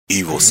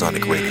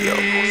Evosonic Radio.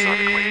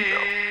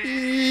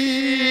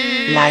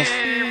 Live.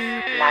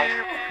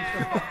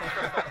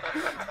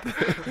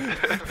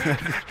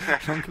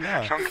 Schon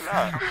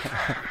klar.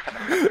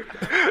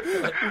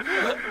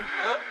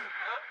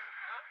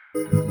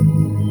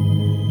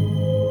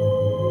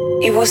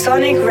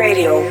 Evosonic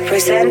Radio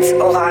presents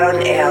Ohral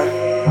on Air.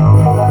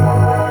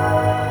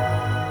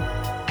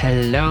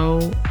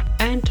 Hello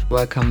and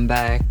welcome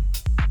back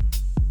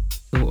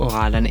to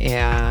Ohral on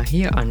Air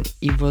here on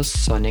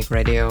Evosonic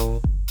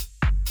Radio.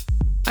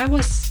 I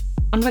was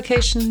on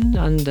vacation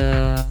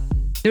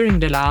during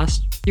the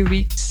last few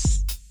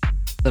weeks,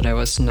 so there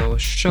was no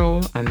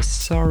show. I'm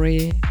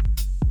sorry,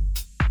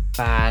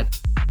 but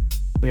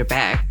we're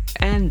back,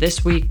 and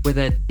this week with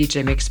a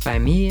DJ mix by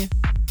me,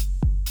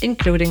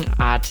 including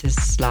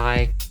artists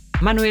like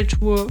Manuel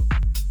Tour,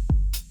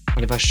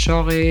 Oliver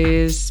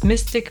Schoris,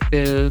 Mystic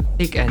Bill,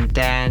 Pig and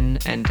Dan,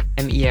 and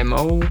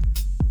MEMO,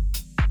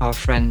 our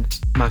friend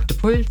Mark the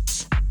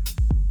Pulse,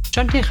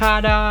 John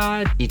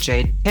Tejada,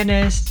 DJ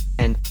Tennis,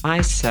 and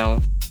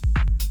myself.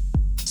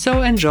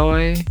 So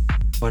enjoy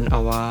 1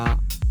 hour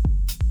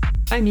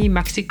by me,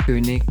 Maxie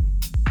Koenig.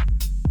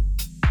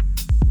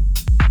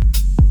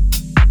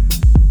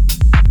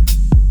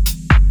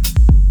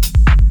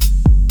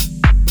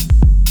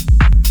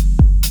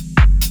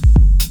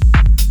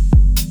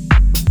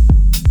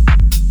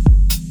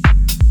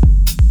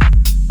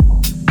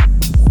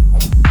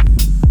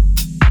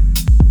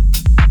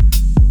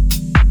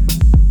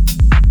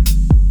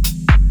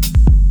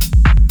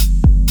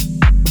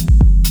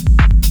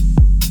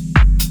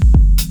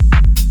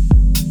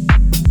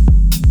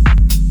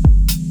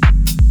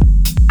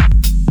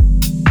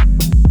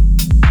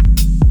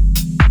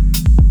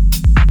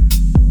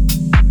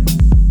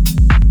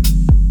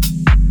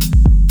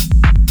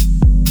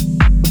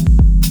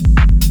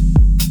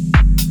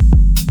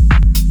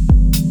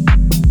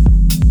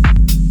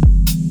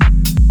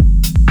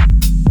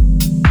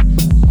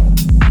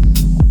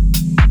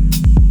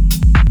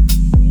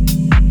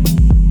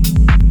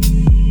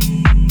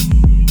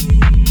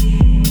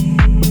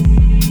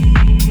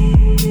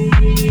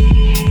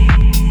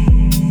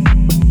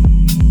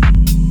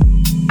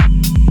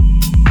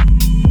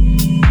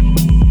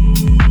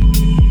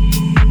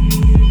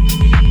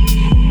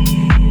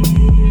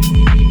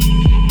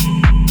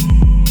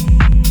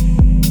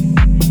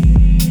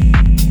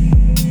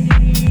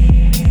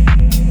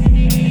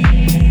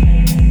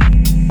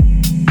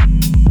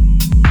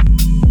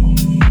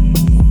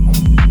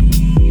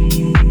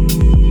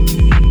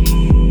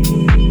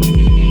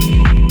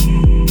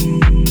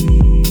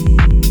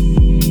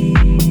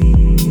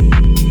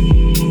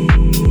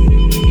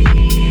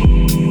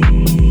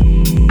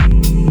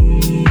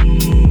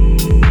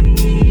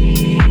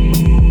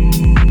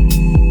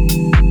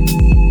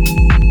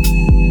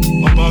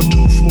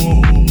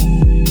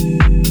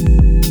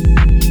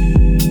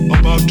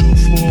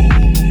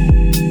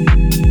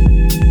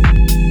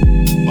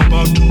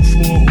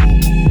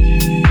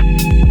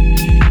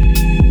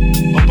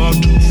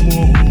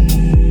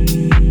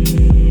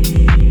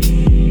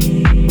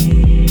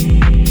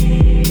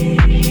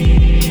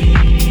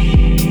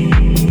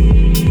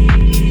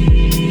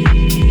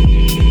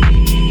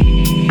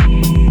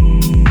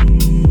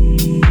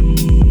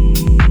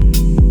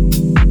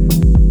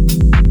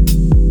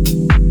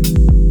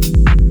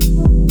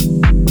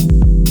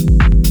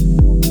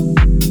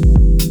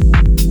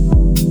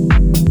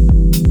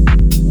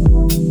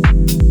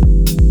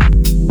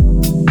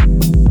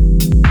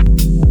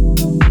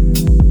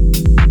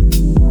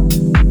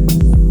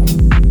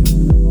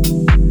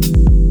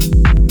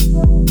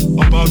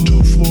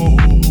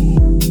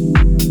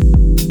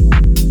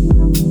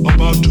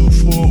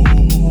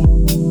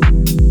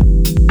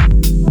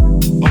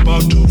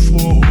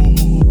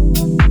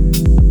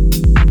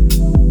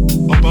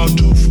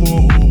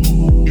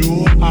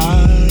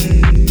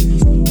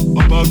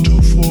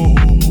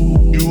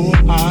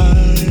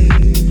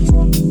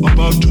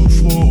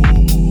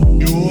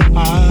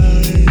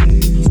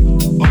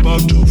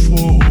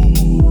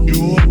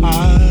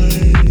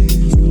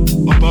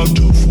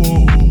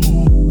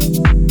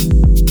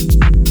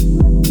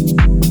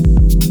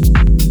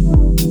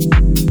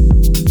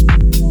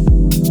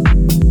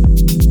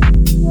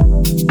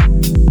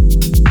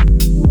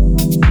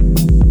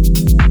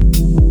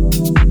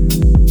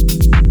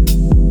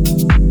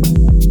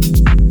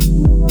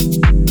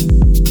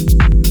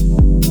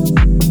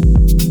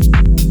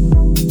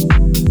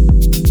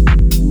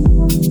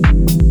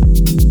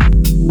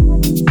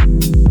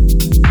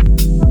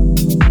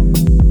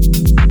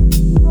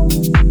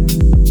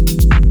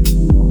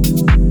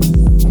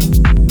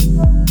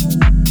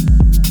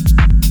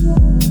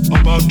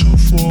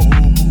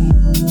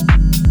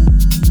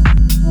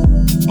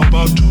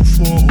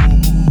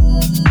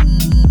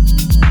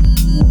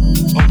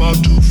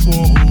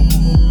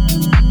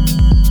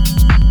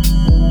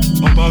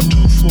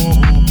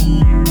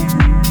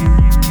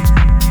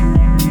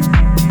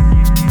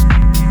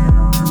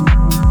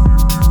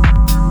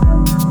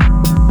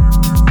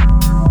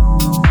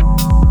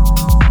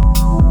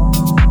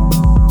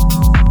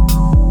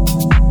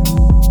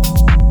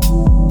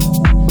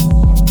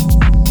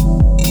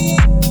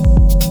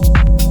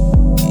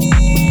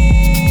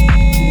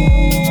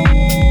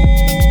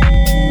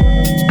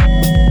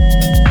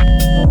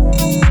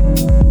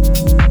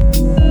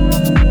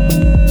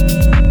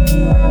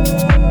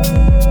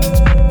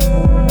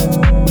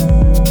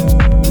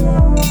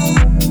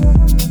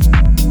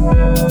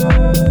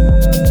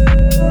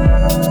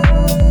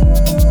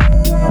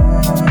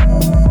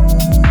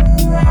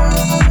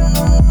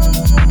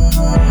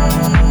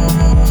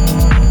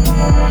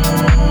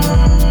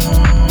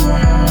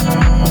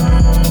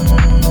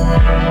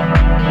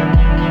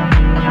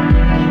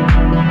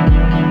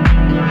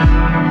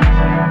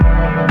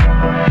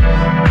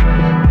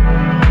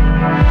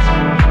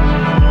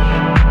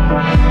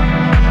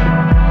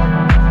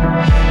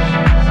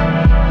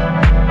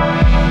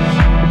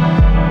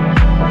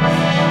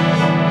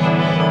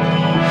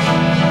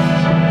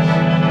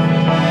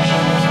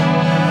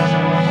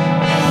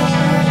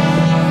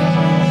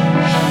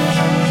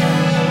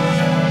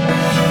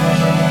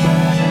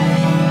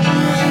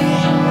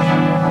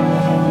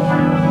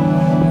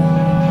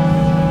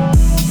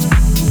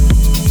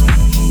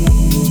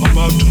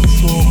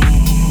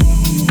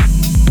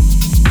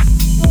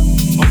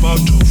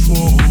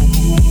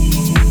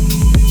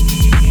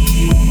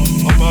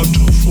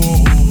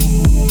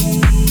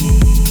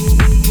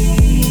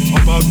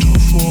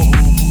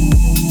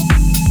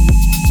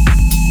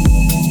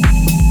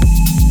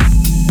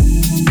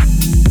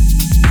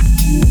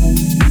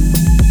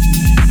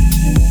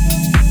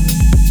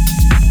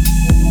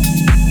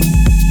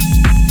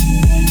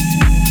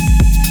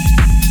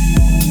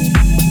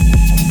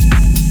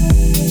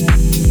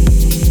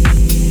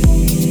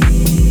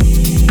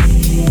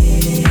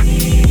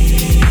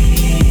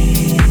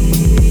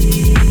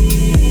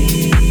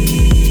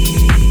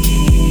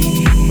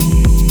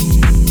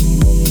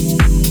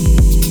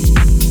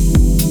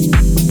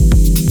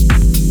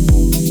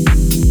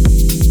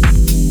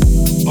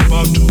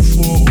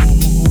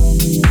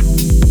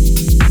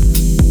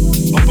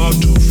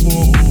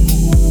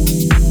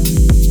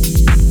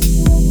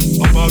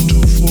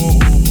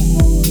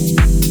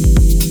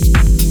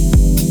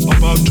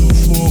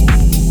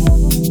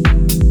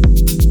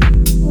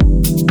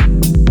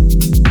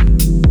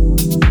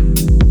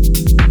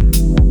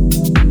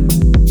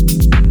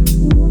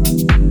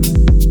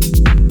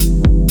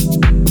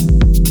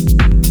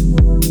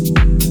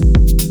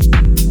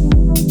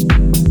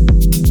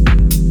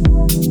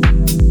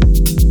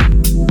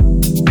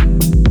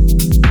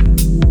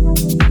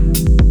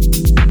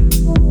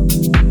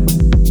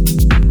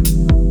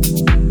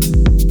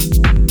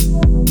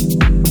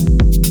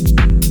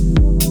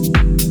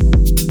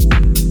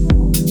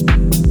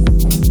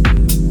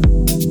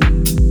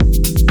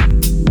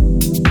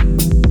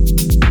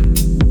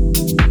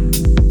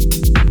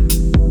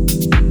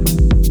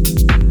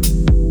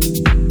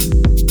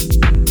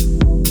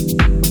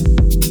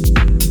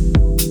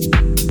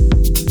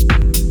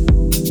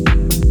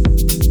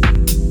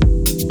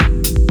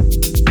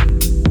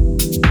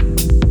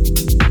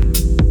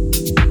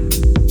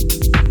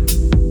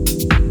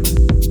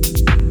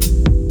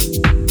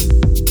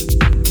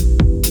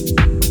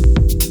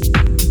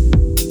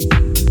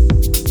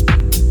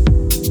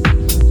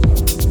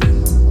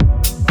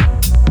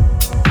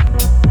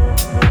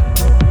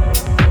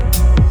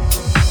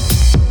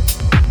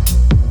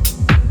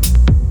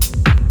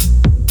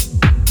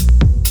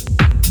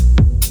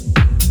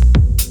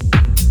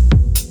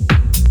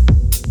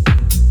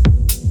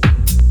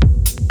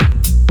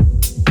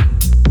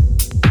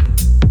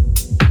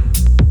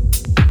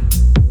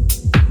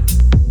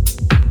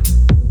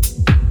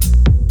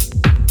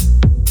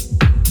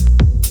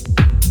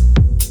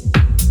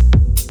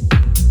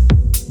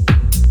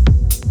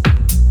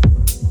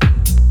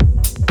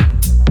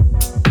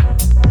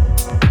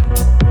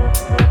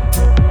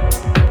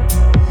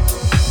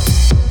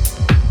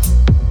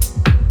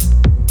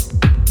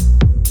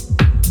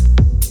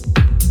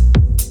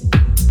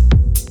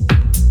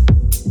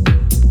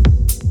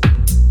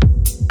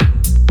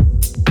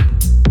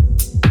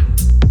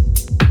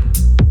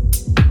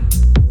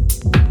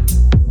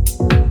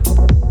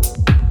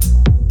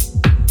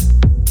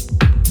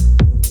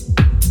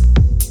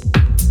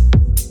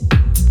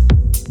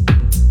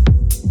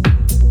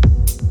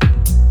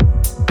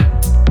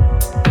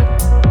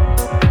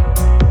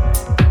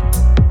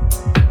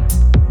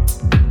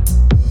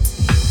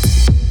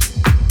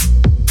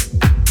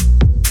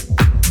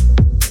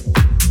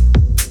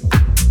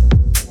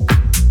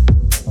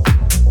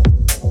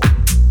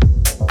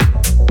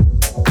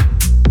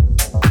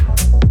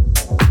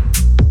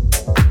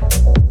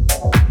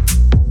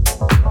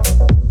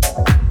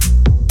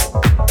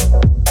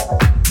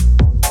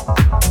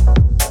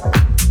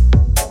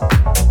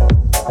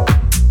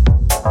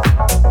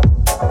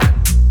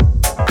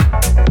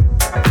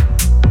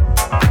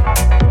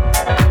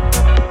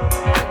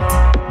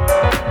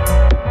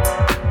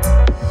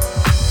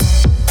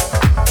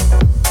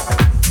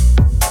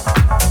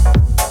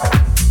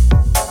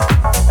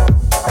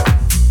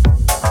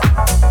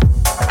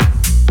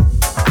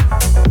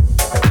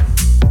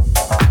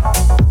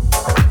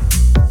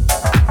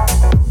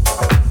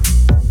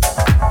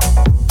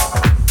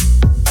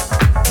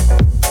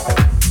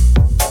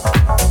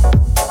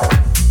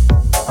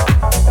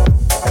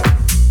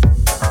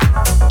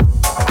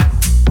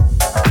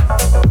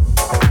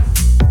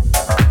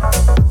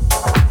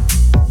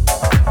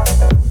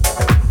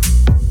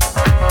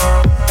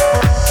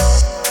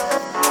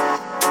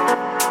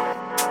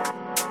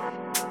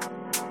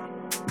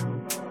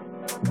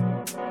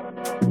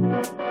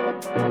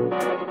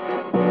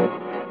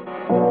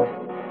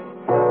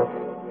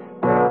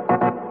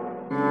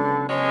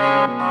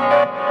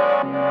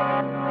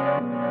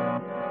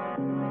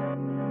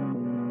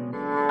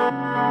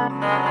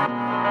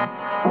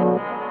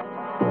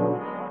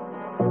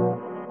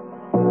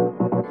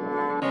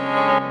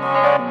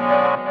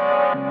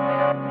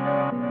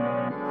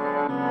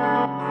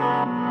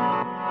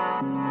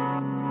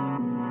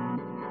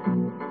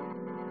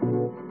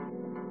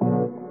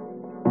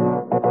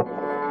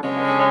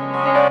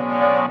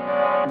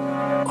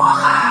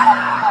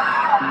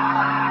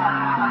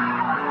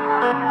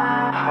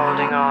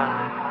 Holding on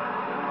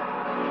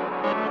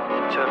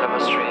to a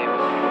lava stream.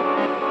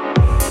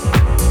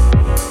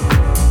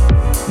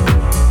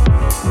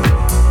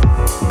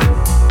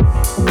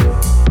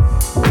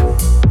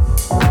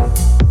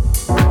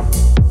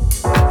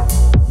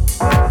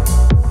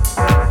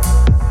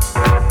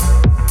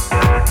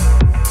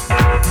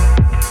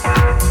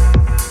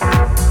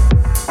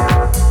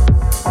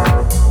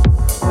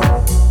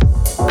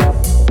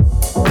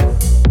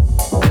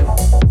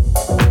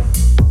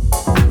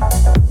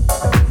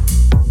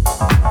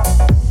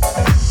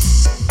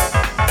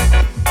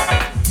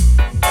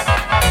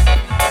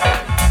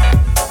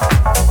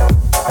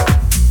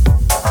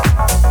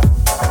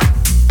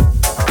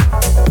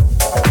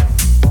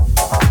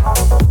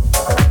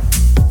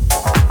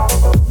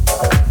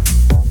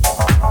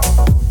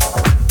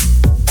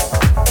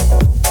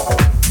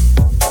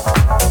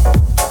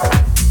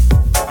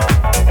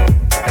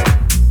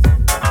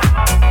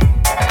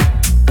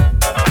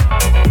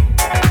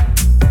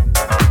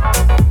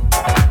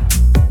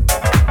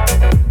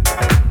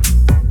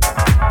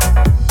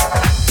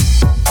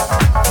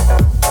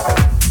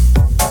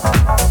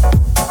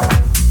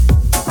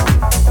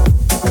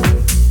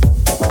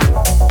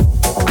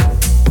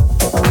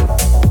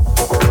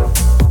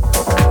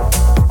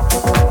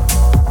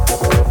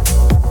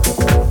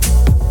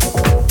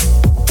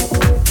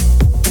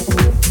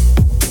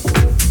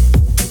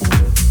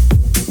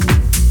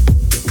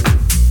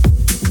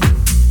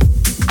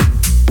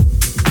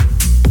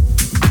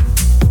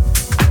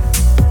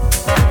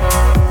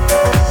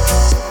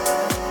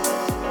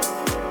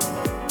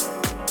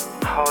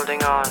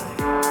 Holding on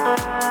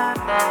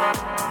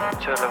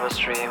to a lava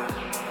stream.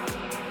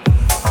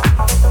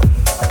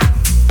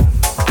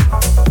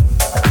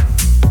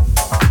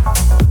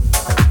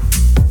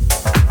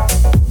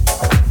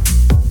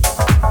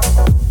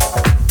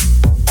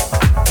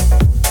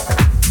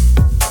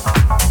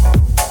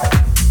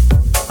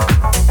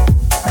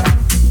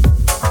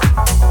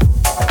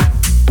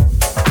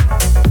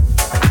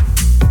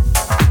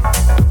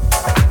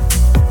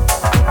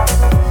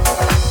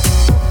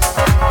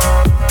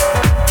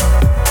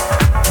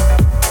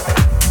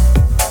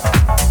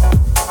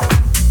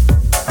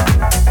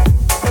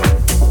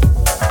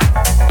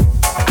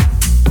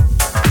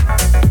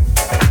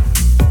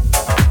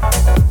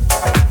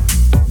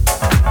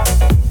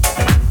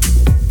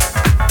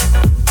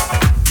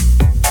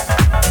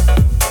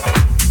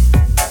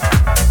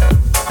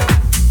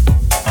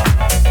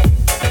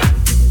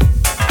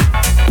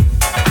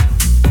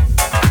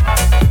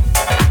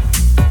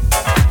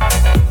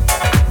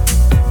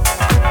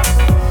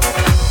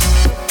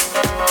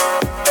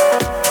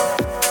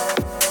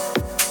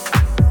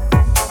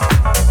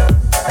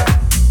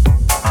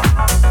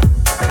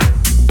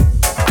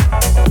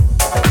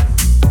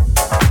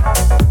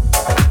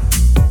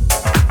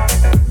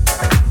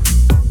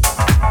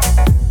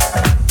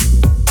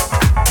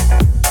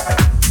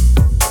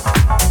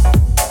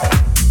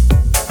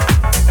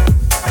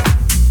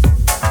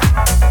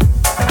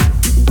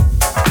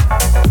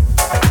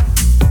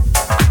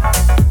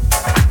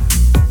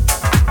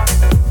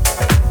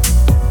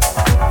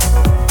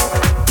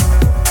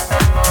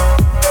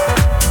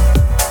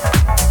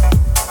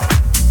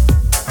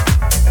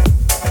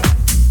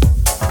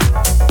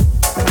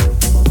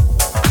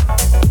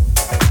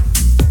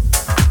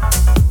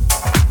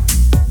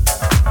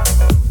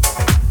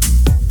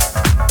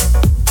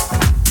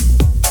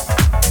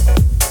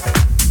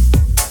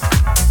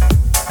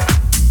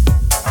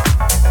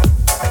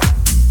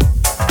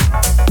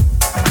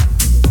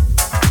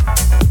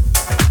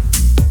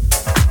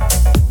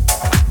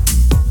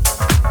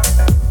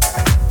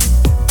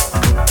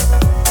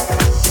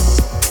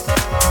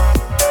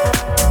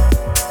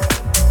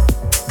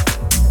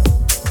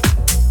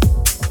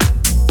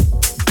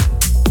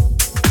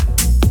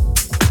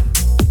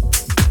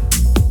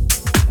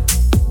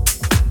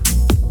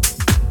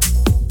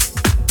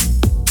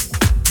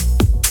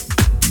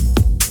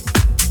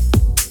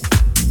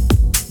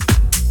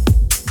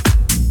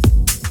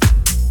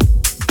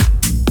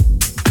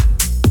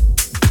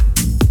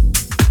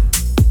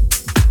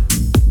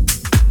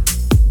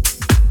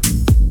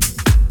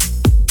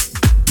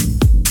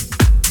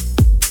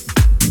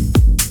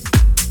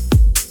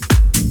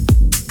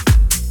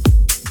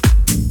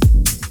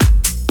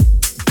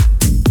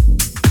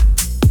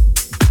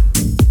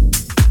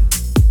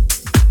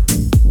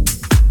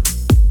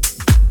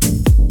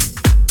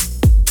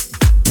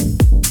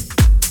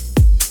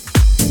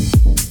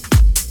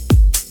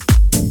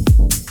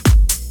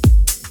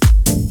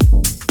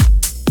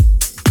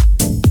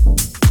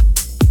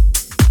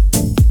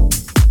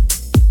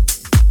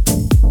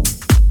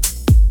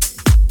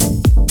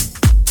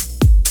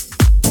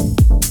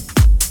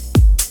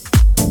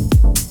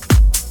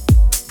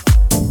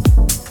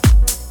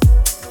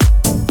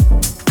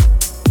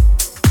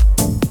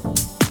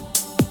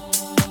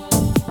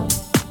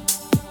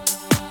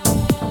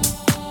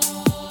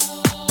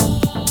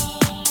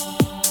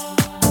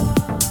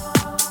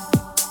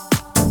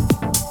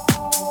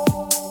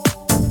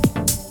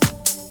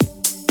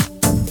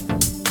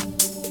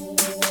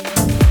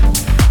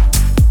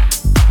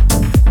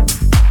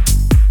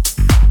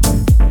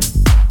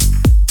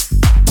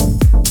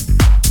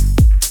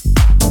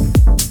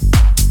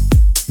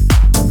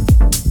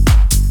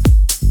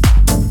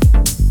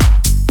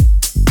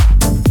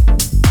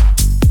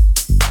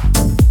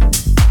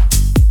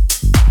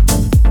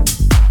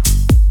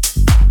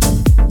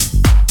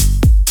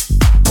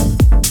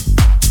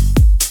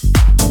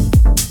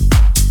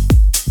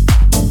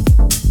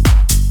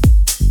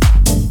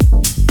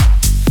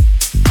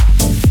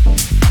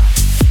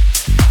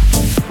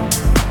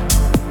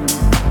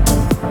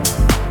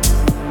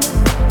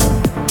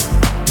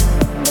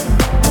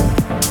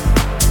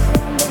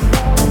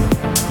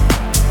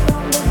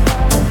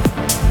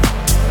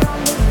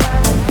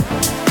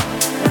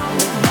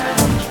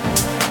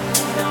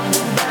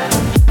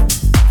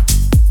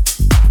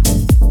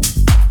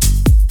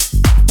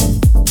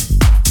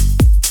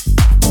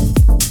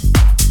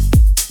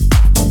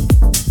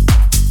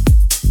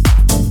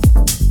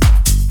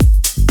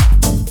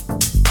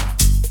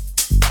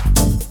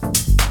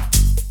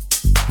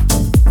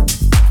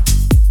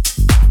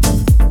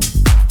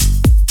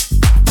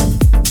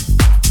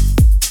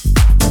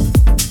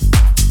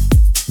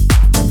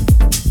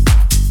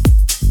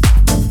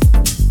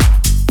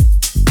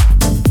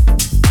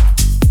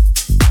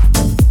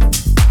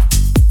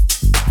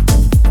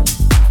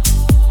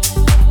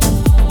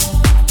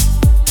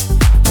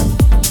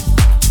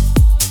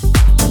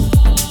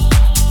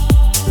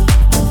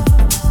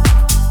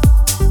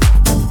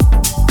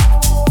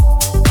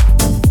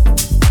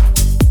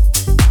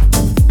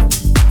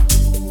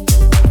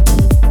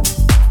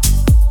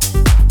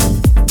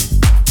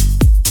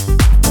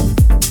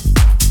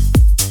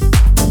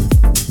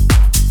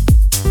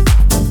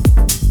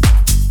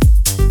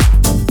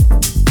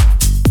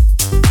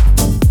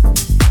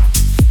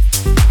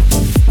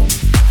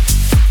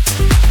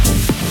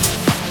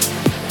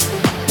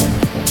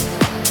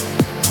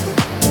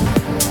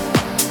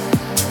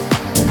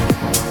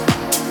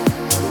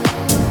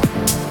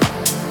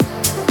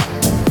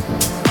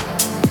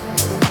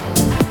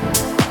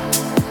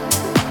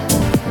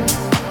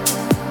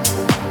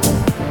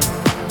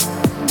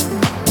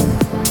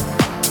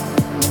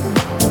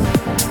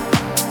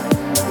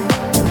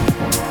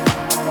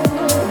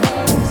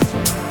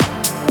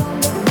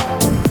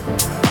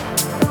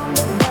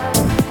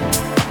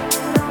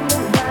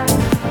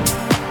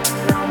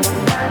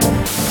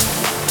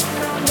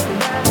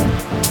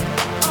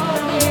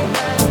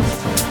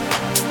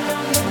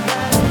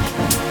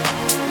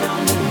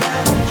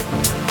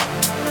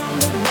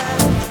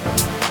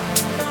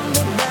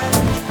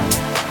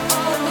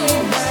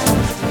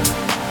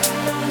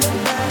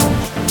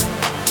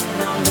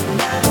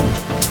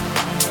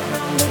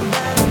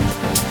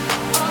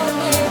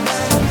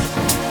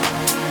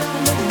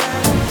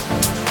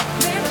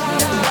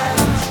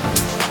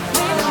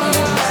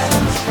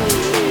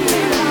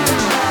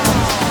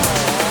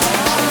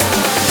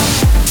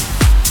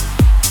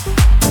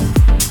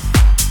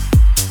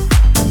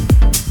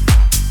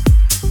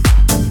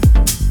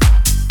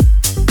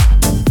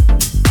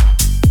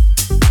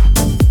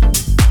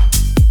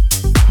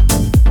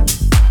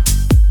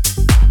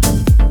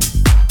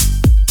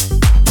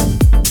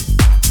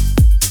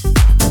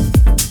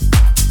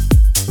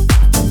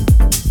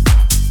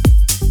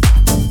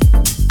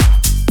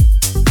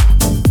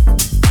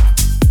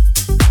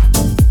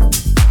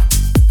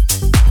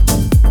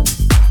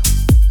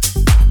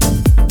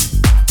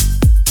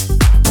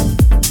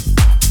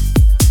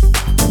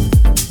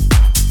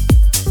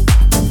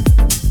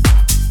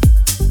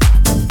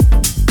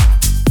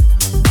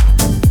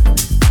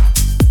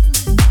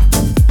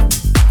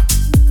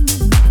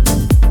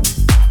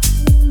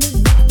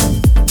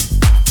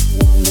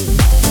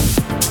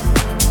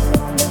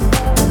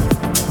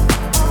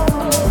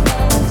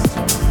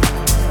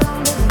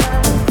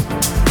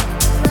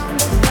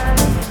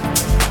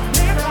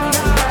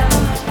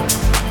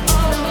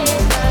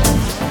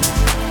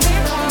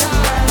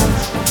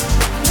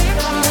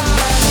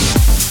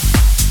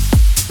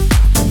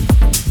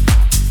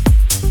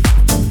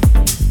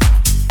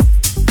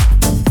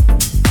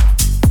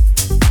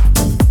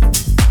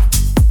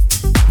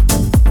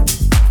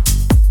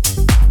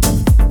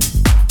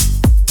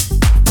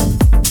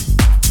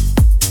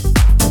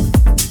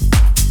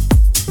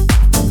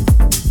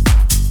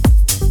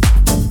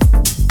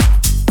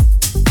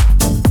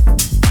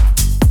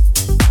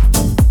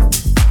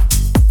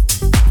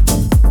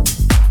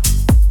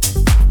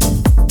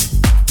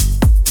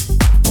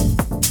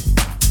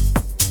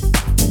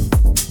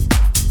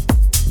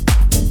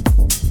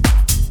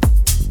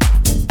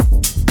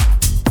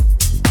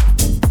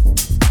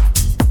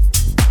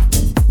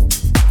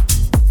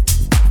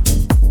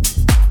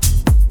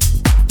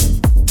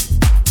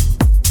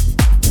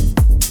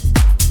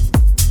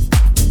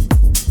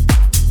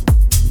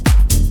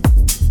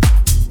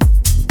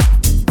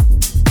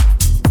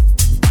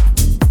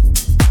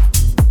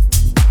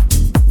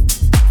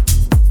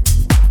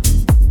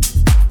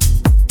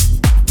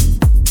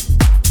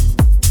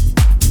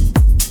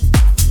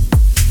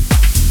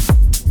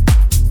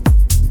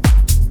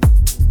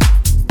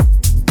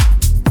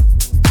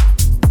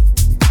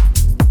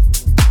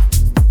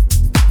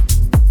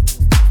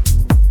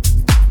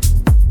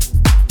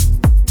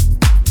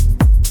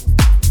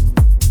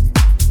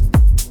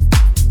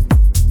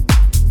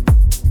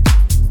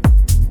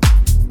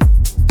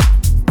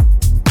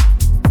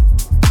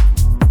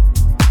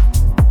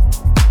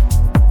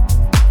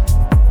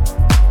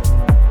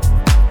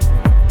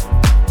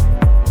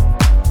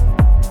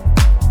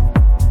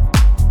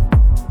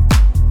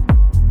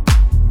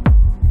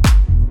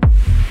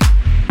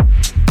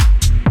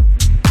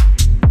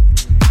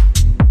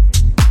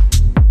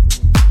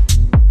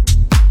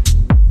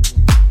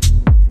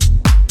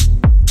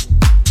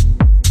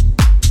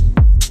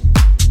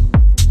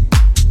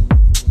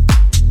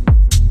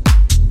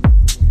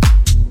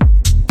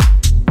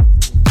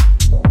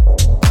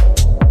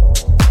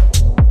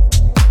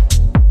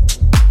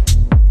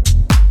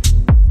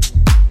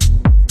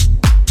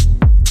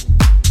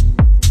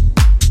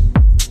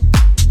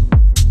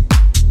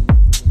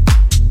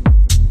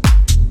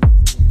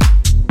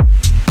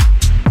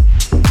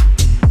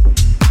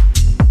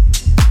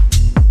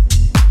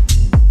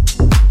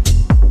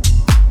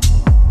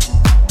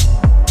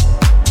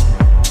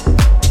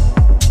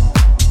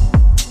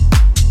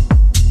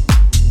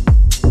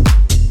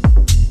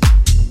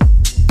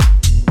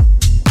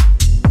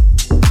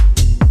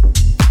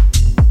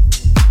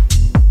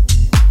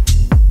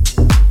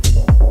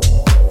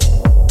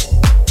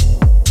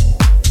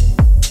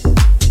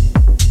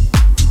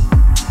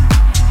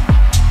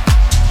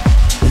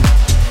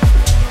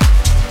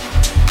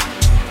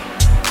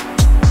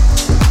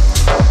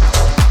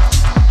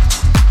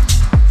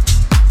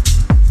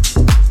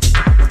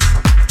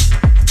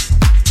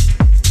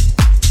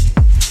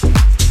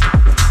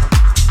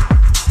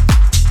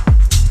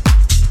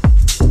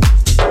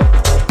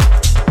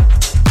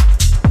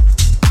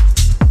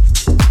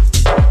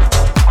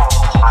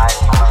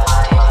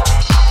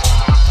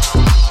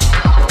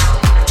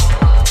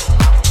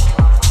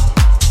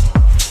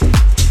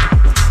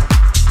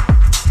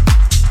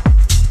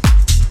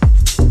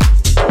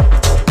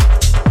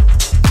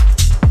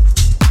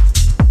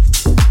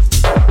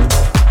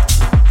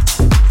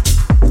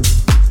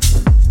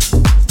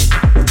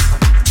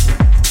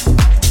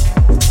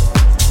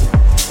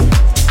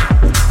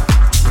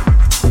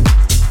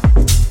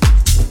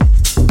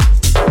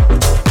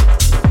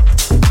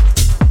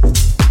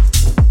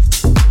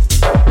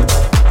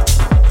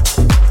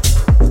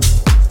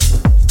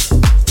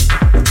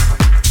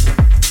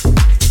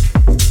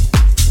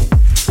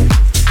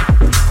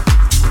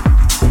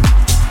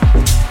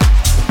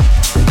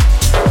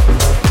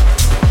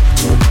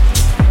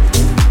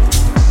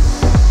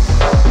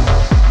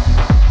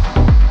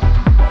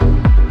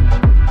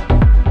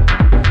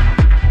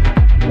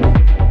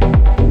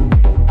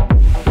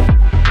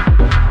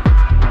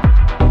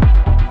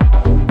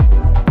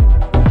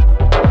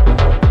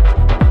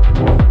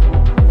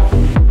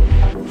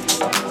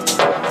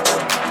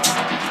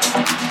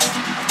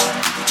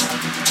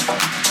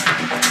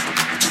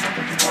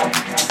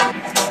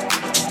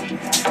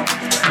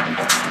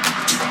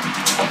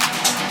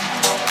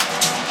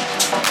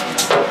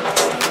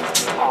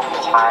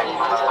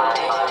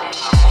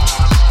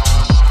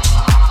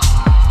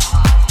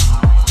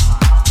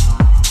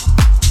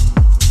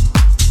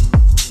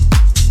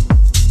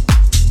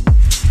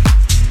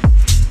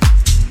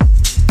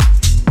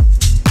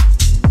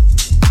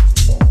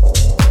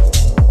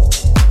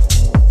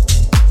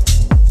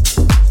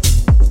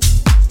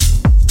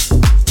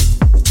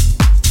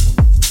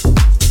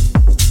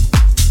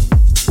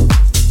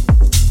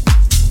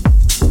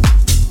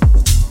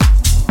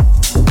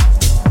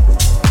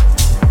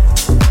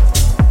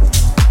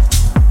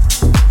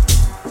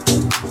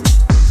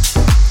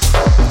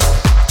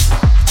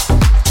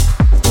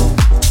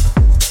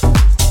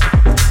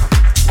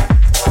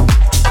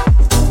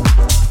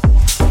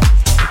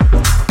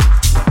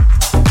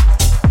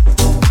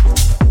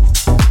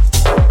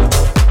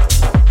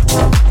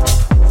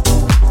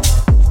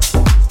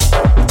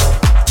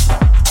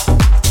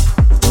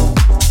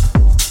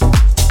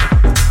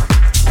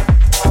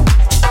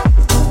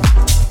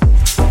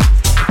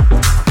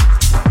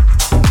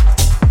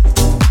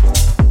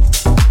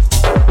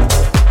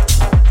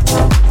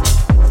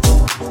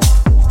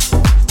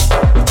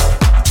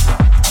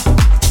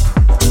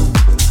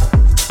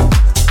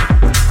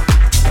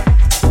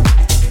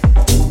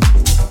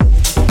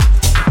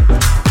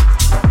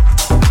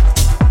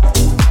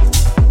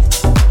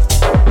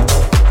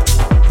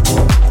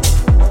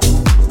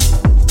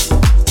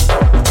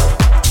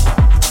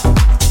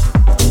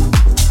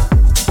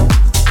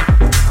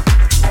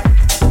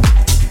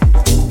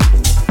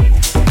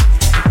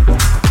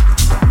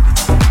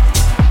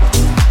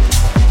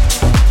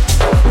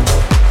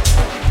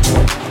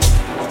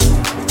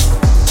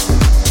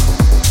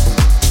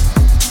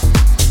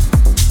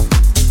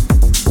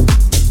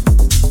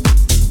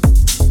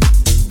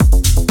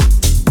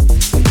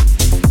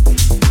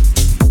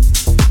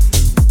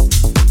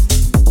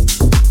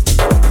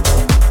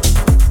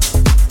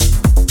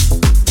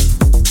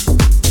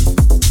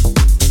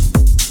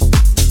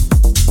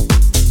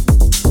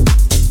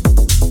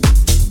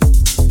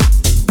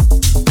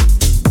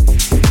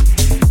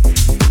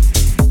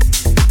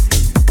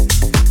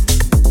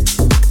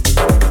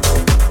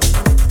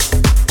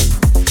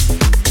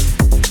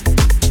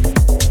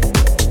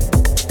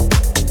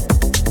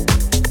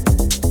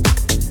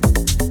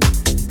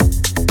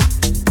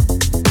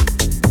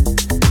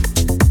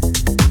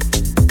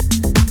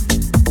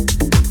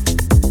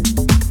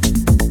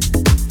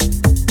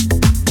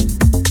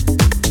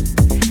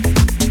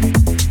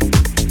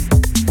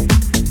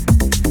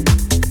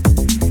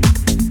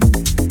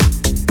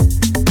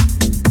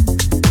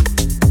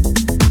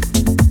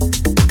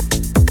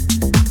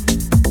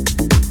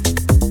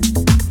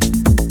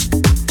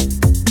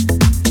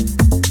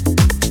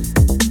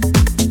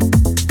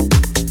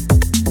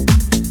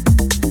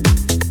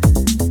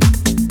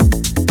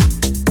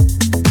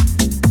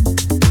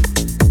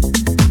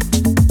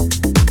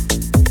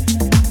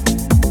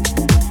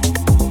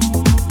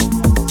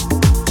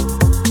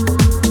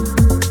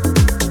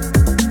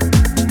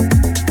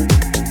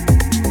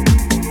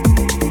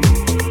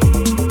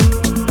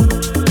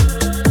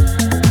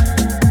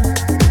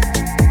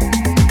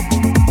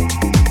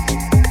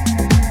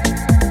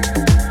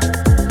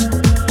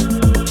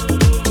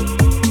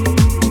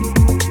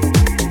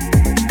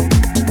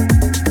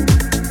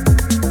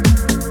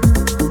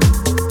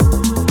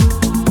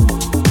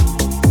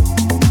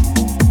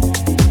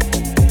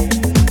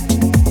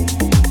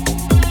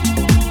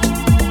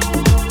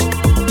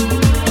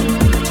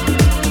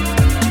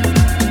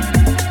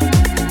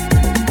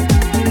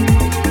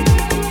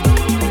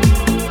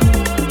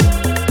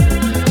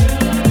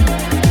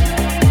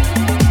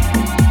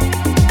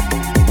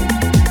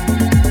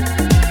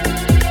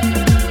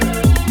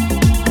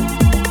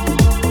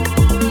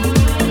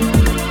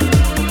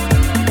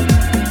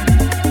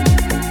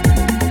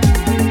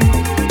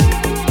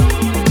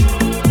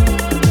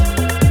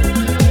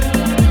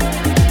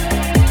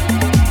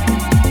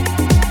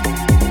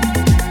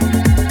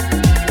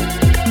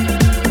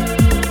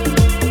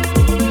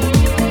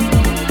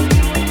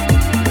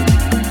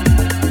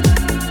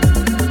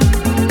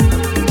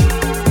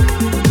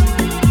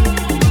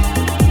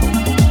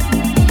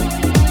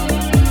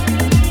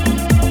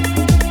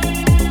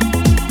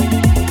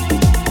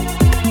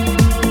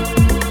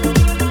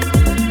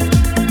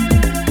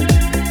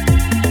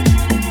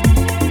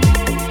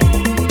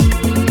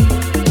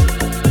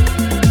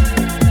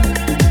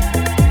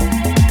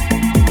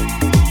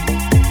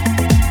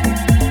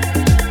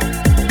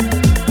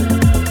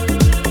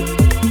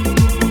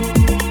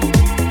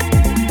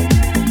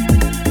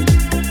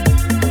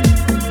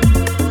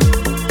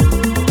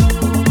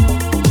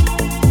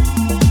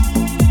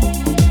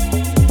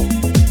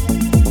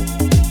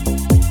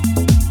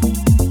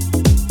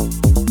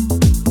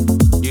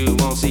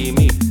 see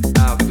me,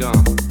 I'll be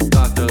gone.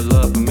 Thought the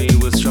love for me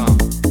was strong.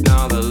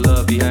 Now the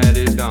love you had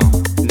is gone.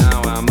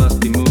 Now I must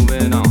be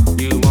moving on.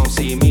 You won't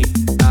see me,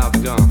 I'll be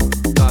gone.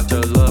 Thought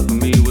your love for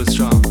me was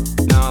strong.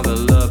 Now the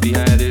love you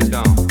had is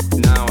gone.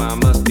 Now I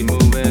must be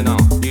moving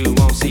on. You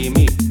won't see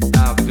me,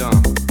 I'll be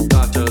gone.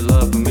 Thought your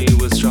love for me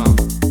was strong.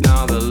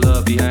 Now the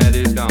love you had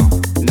is gone.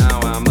 Now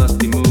I must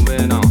be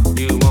moving on.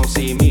 You won't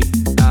see me,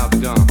 I'll be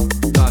gone.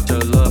 Thought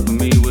your love for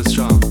me was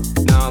strong.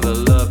 Now the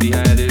love you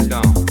had is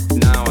gone.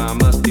 Now I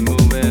must be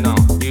moving on.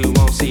 You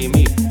won't see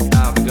me,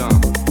 I'll be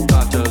gone.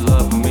 Thought your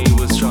love for me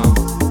was strong.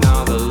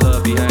 Now the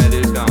love you had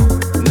is gone.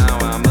 Now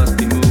I must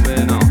be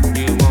moving on.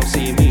 You won't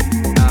see me,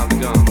 I'll be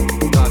gone.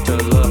 Thought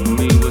your love for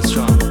me was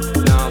strong.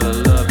 Now the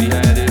love you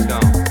had is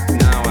gone.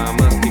 Now I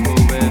must be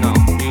moving on.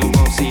 You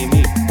won't see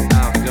me,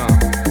 I'll be gone.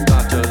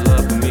 Thought your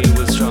love for me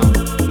was strong.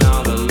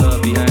 Now the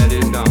love you had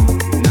is gone.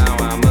 Now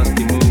I must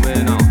be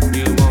moving on.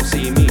 You won't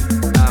see me,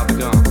 I'll be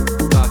gone.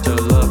 Thought your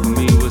love for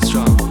me was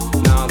strong.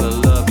 Now the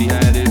love you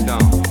had is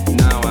gone.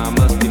 Now I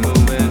must be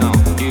moving on.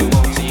 You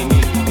won't see me.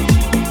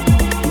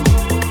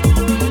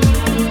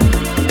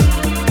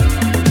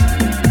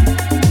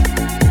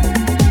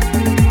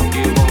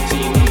 You won't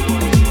see me.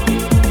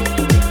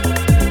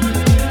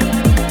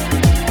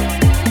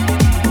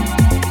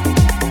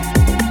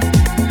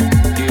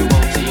 You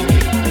won't see me.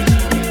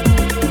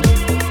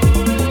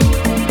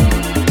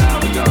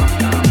 I'll be gone.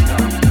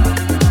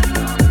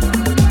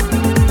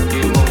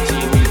 You won't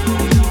see me.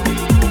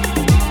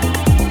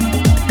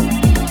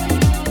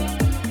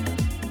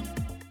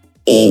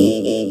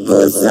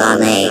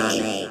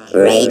 Evosonic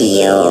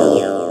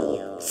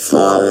Radio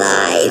for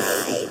life.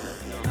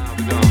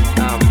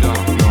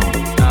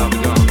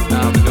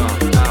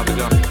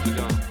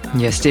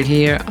 You're still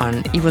here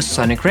on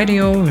Evosonic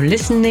Radio,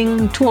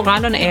 listening to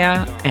Ohral on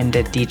Air and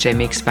a DJ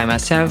mix by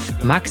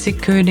myself, Maxie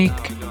Koenig.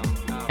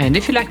 And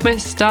if you like my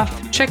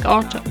stuff, check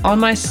out all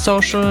my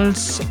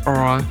socials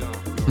or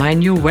my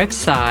new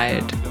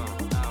website.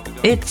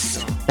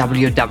 It's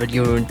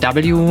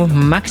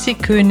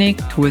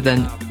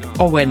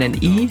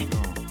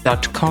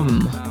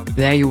www.maxiekoenig.com.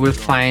 There you will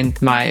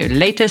find my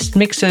latest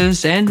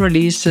mixes and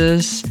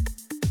releases,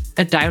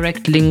 a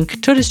direct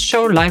link to this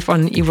show live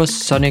on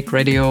Evosonic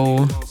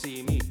Radio,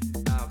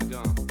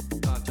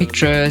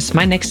 pictures,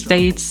 my next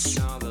dates,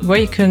 where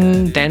you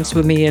can dance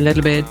with me a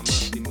little bit.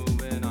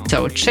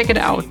 So check it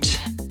out.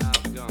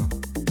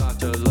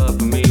 Thought your love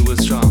for me was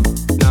strong.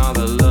 Now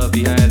the love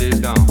you had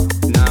is gone.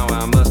 Now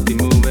I must be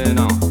moving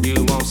on.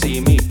 You won't see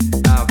me,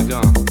 I'll be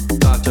gone.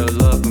 Thought your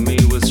love for me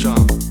was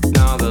strong.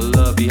 Now the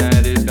love you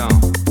had is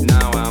gone.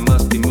 Now I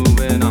must be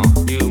moving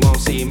on. You won't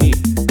see me,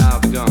 I'll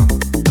be gone.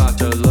 Thought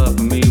your love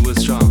for me was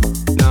strong.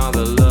 Now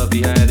the love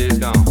you had is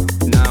gone.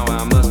 Now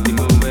I must be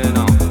moving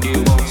on.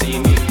 You won't see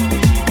me.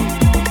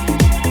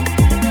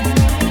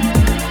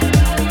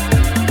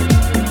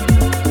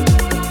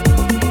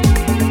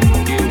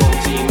 You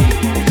won't see me.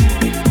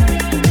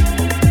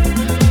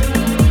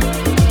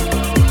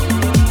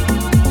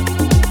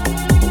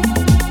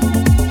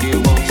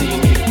 You won't see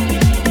me.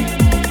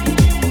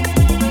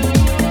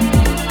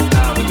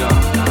 I'll be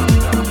gone.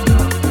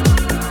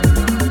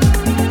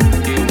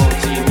 You won't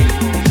see me.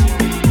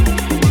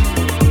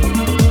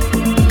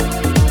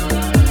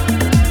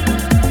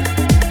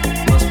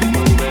 Must be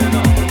moving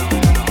on.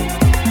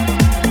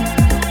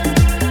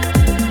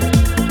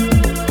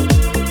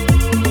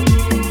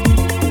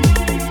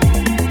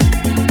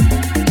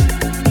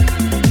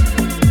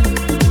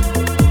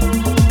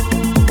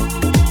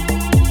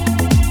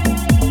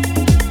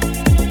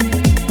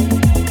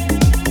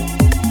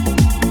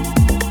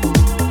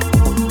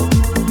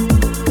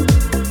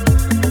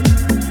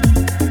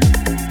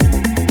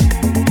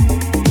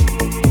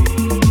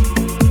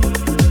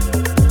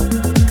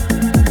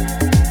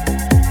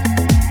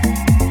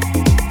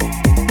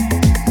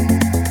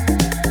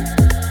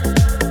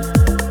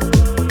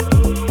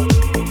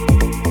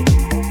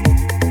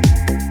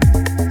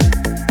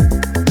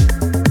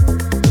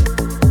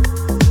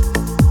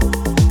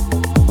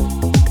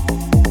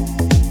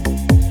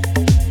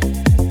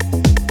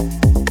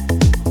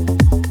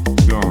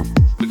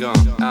 Be gone.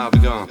 I'll be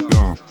gone.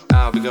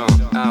 I'll be gone.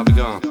 I'll be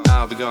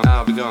gone.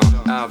 I'll be gone.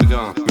 I'll be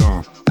gone.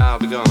 I'll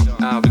be gone.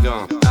 I'll be gone. I'll be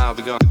gone. I'll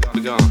be gone.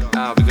 Be gone.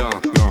 I'll be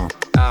gone.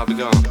 I'll be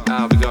gone.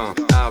 I'll be gone.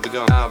 I'll be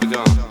gone. I'll be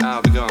gone. I'll be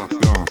gone. I'll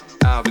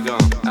be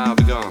gone. I'll be gone. I'll be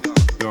gone.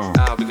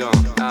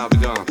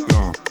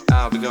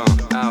 I'll be gone. I'll be gone. I'll be gone. I'll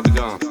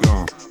be gone.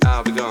 I'll be gone.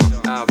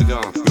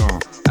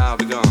 I'll be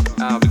gone.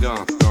 I'll be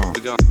gone.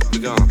 Be gone. Be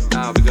gone.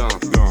 I'll be gone.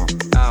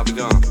 I'll be gone. I'll be gone. I'll be gone.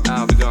 I'll be gone. I'll be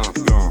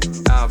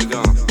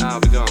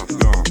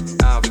gone. I'll be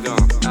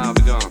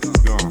gone. I'll be gone. I'll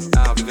be gone. I'll be gone. I'll be gone. I'll be gone. I'll be gone. I'll be gone. I'll be gone. I'll be gone. I'll be gone. Be gone. I'll be gone. I'll be gone. I'll be gone.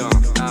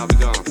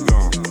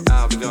 I'll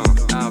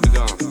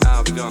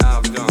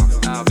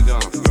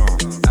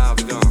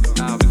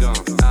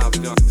be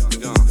gone.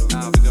 I'll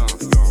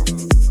be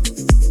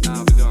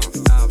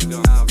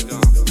gone.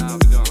 I'll be gone.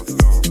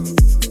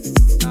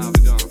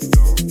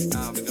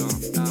 I'll be gone. I'll be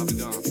gone. I'll be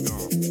gone.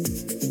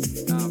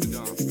 I'll be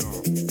gone.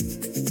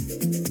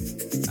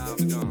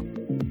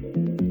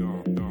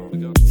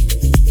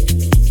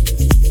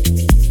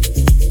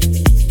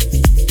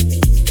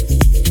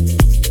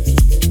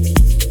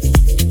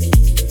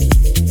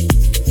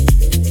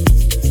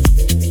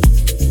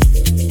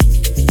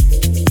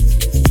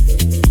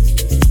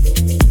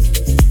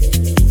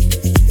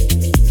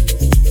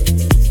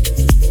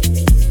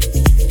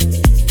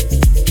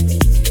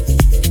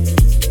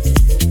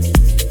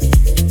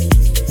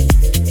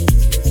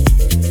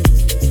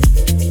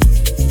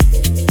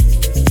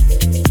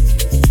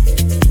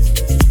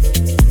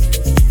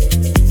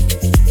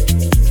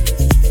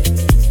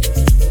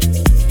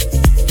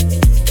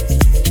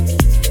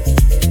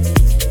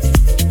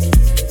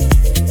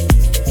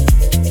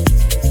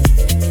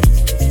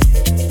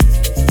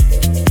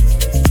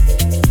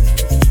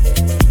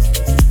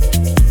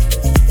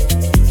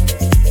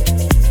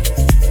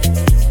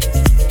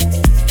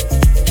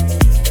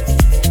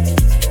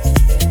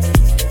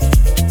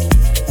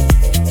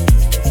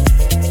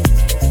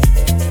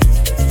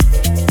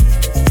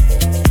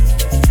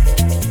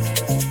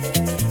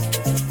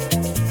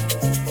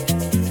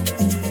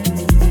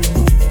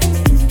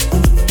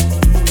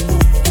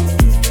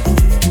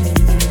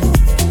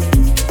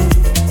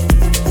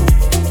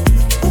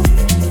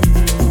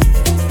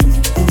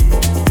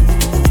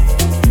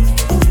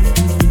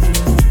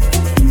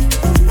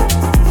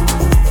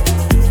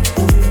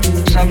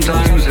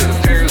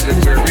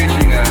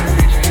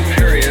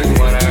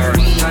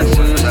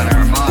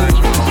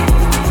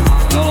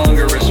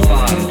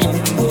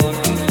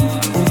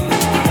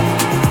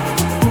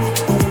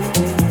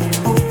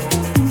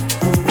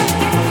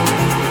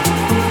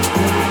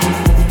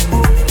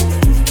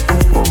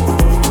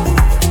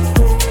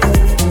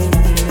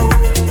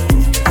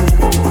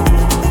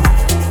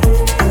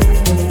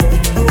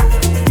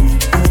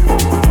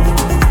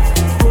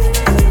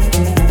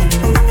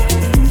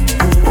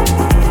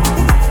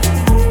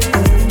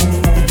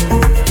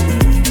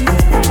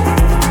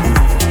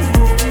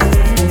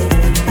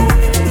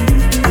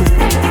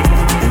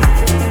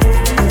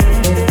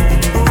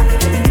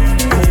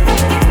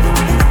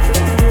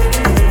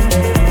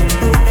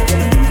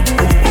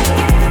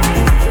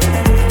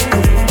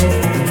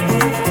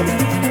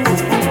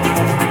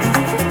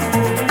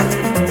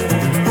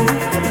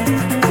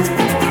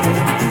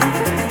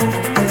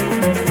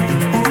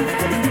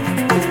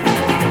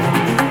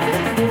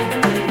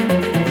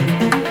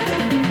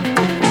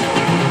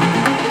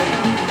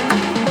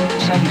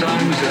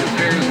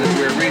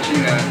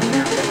 reaching a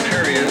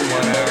period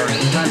when our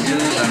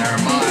senses and our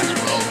minds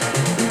will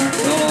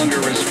no longer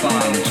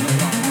respond.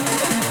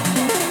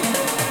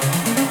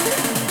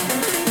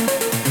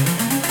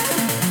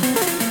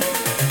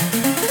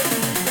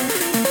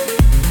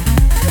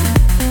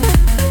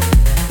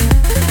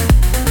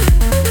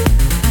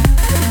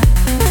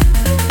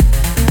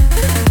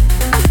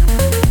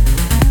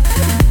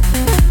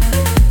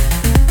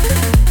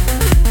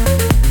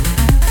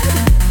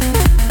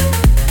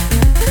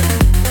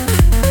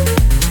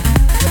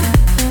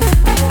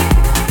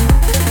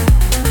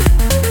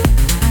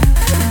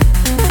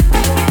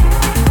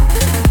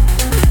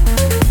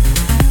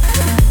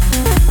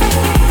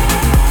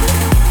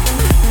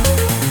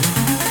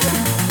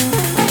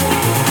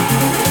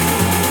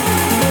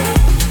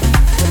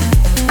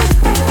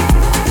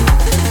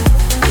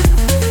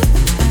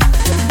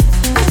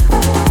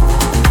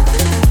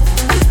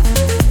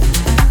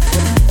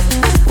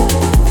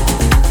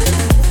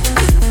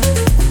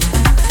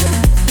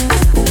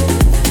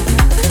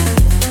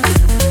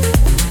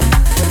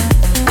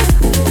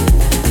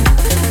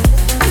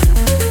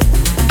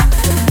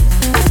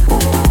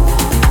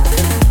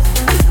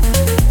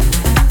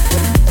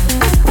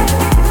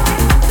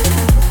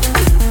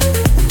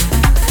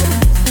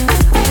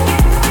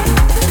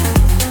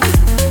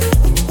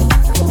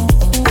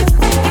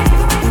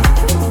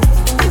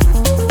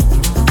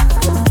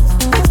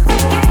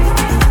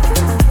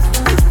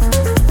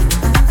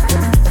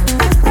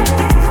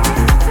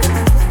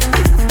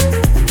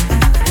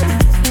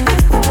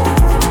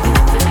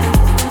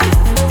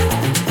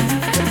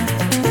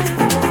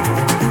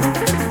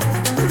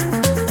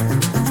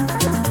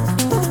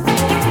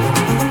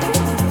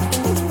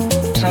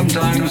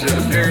 Sometimes it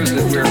appears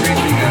that we're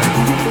reaching a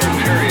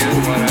period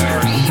when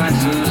our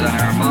senses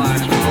and our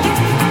minds will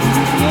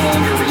no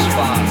longer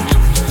respond.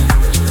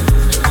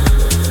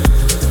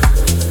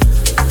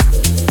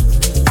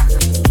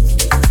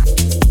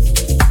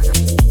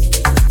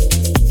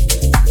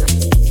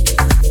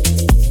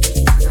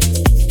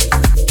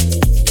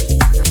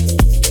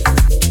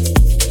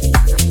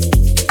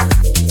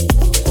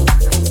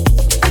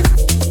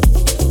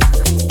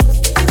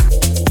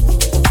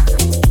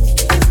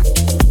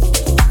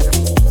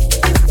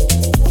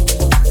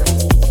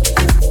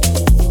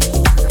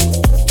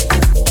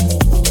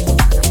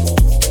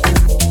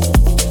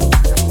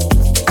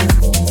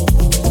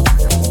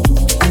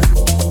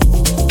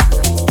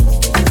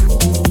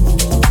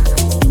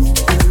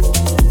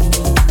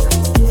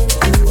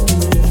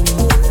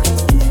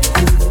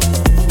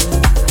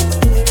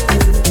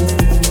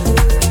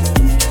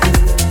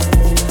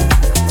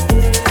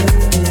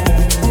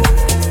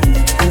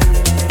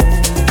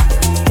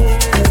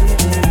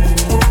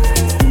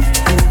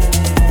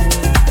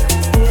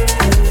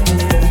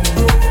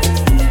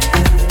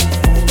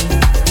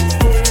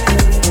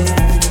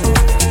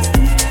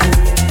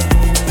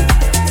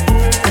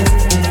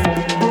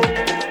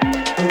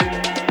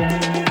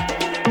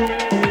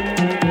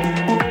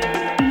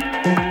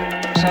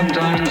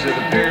 Sometimes it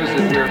appears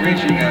that we're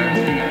reaching a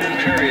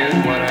period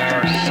when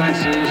our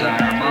senses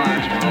and our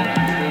minds will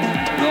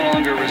no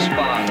longer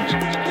respond.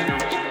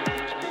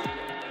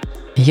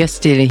 You're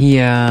still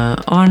here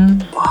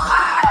on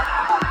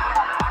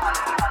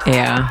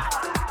air,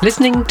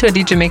 listening to a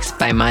DJ mix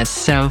by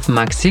myself,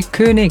 Maxie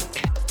Koenig.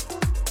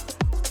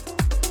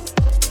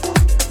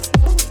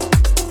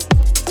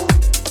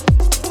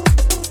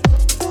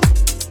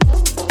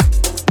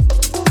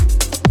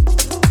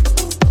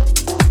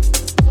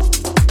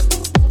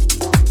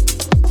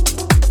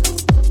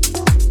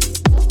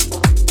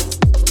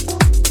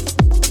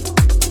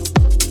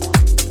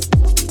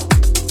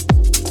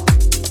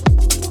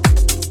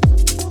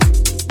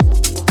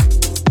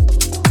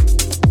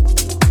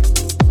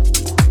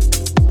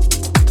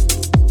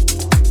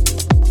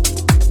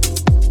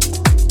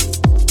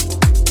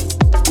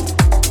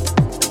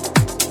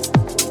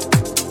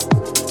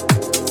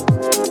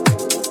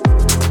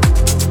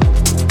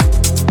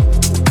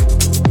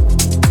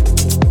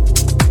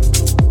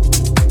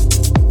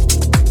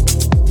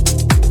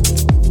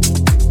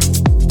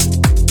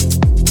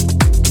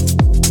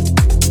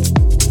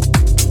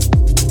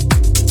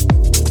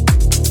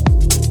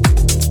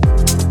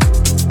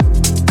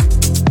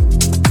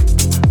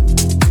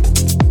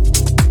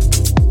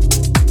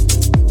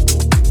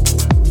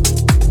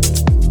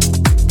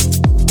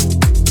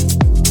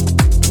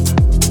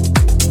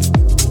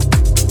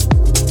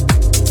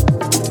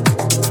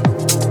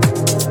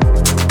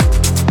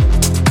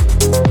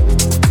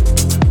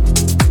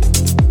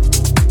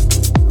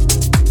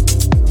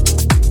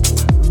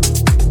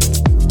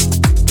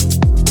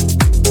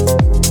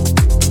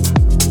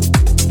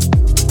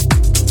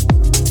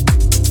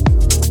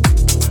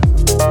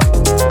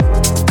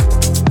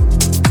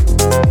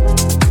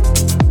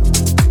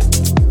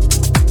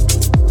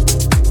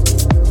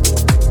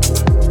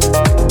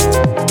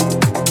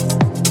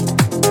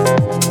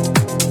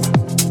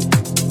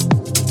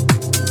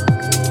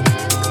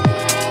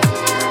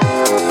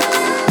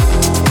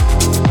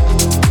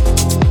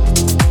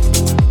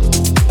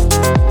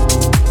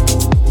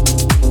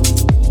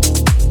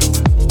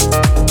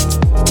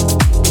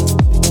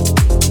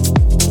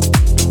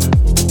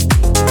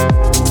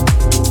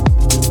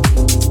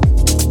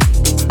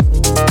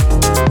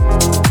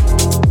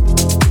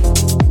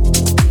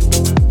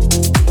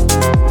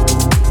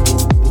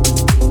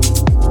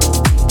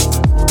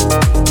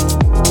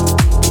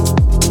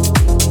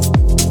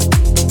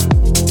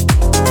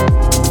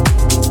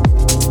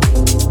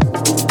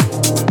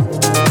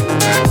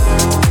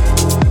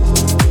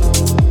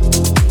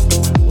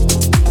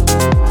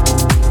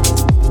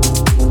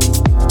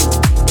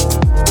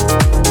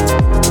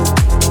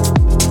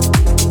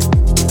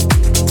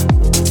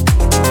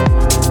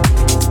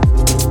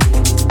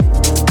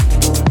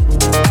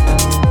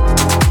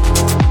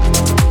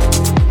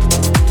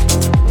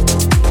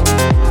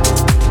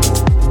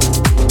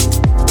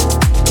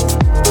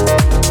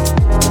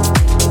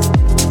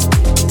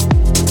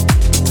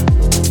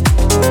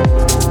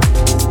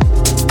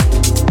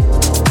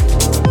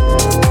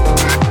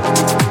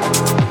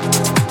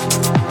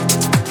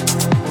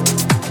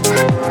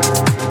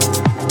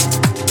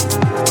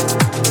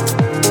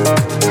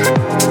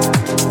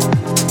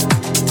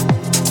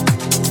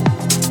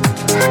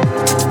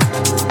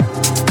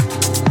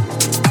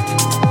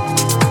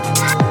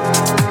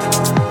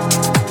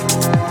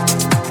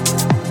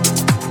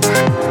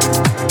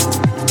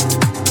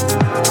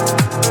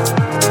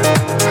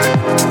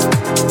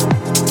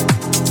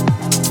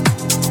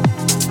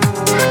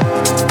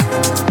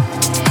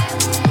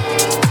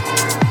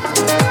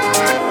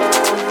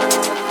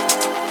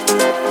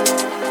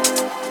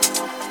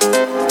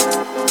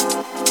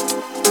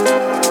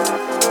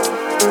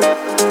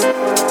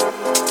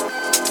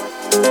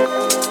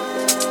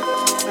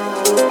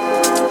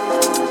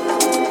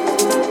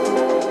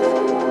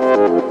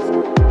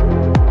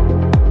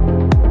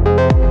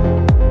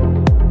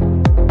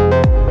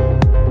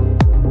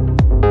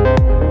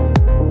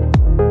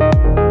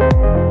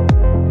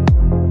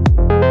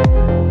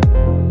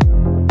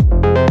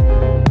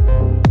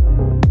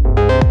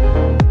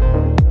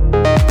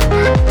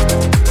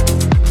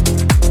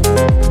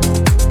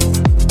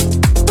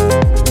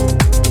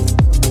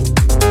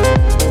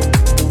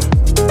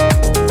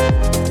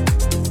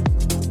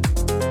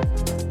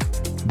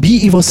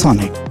 wie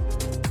Evosonic.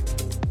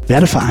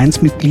 Werde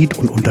Vereinsmitglied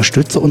und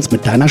unterstütze uns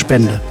mit deiner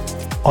Spende.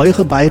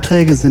 Eure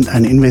Beiträge sind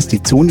eine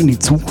Investition in die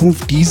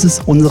Zukunft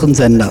dieses unseren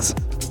Senders.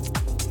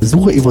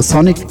 Besuche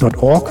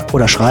evosonic.org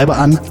oder schreibe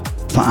an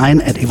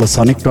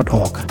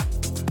verein@evosonic.org.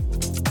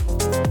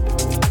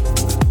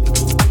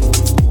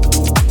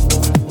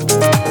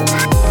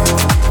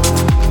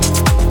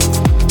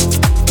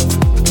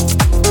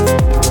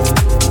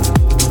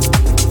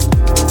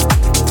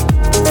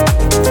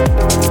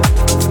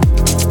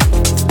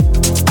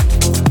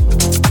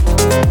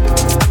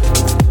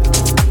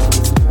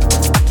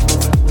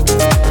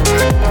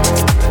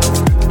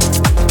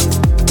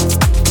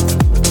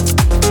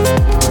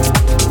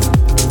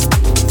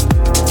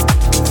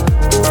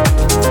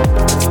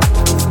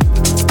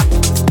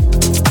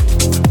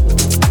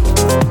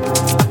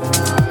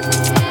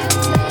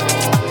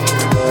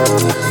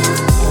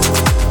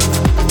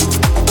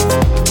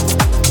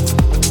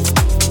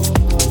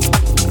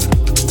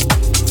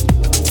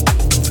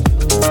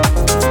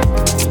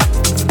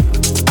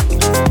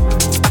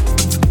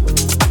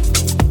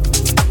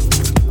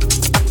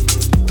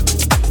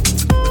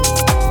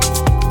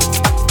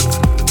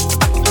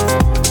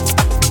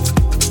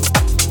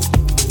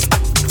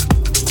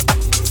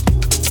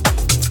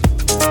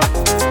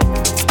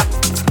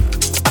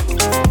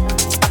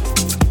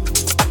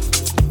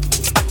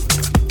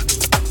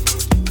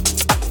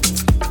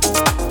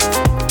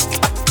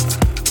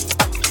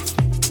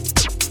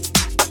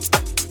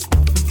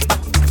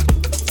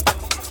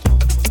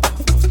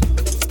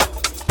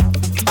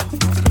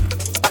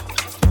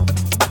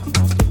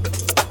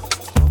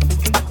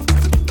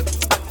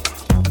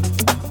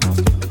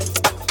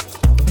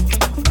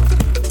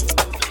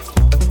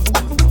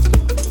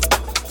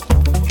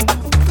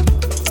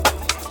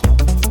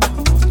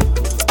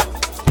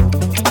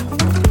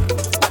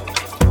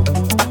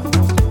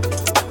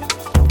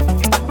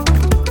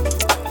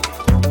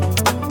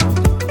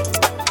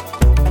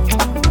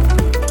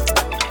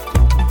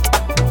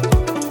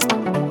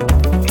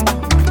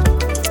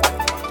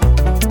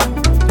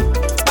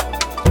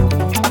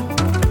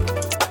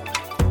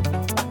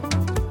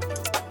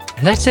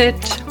 That's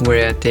it.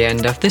 We're at the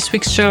end of this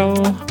week's show.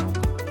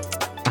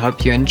 I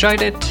hope you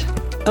enjoyed it.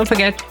 Don't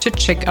forget to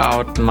check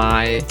out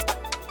my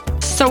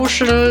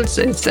socials.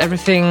 It's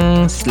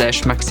everything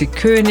 /Maxie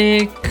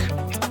Koenig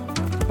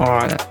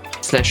or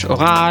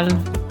 /Ohral.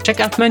 Check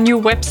out my new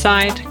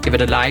website. Give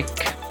it a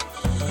like.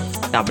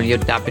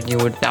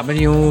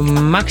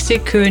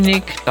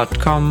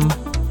 www.maxiekoenig.com.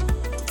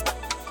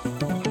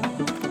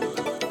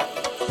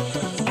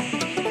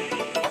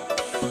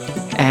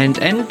 And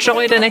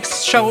enjoy the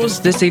next shows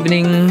this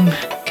evening.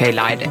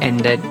 K-Light and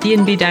the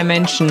D&B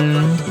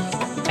Dimension,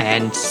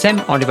 and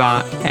Sam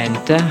Oliver and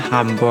the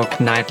Hamburg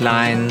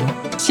Nightline.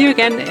 See you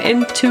again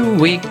in 2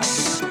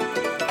 weeks.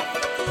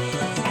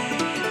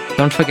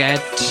 Don't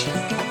forget,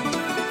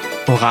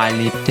 Ohral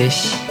liebt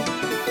dich.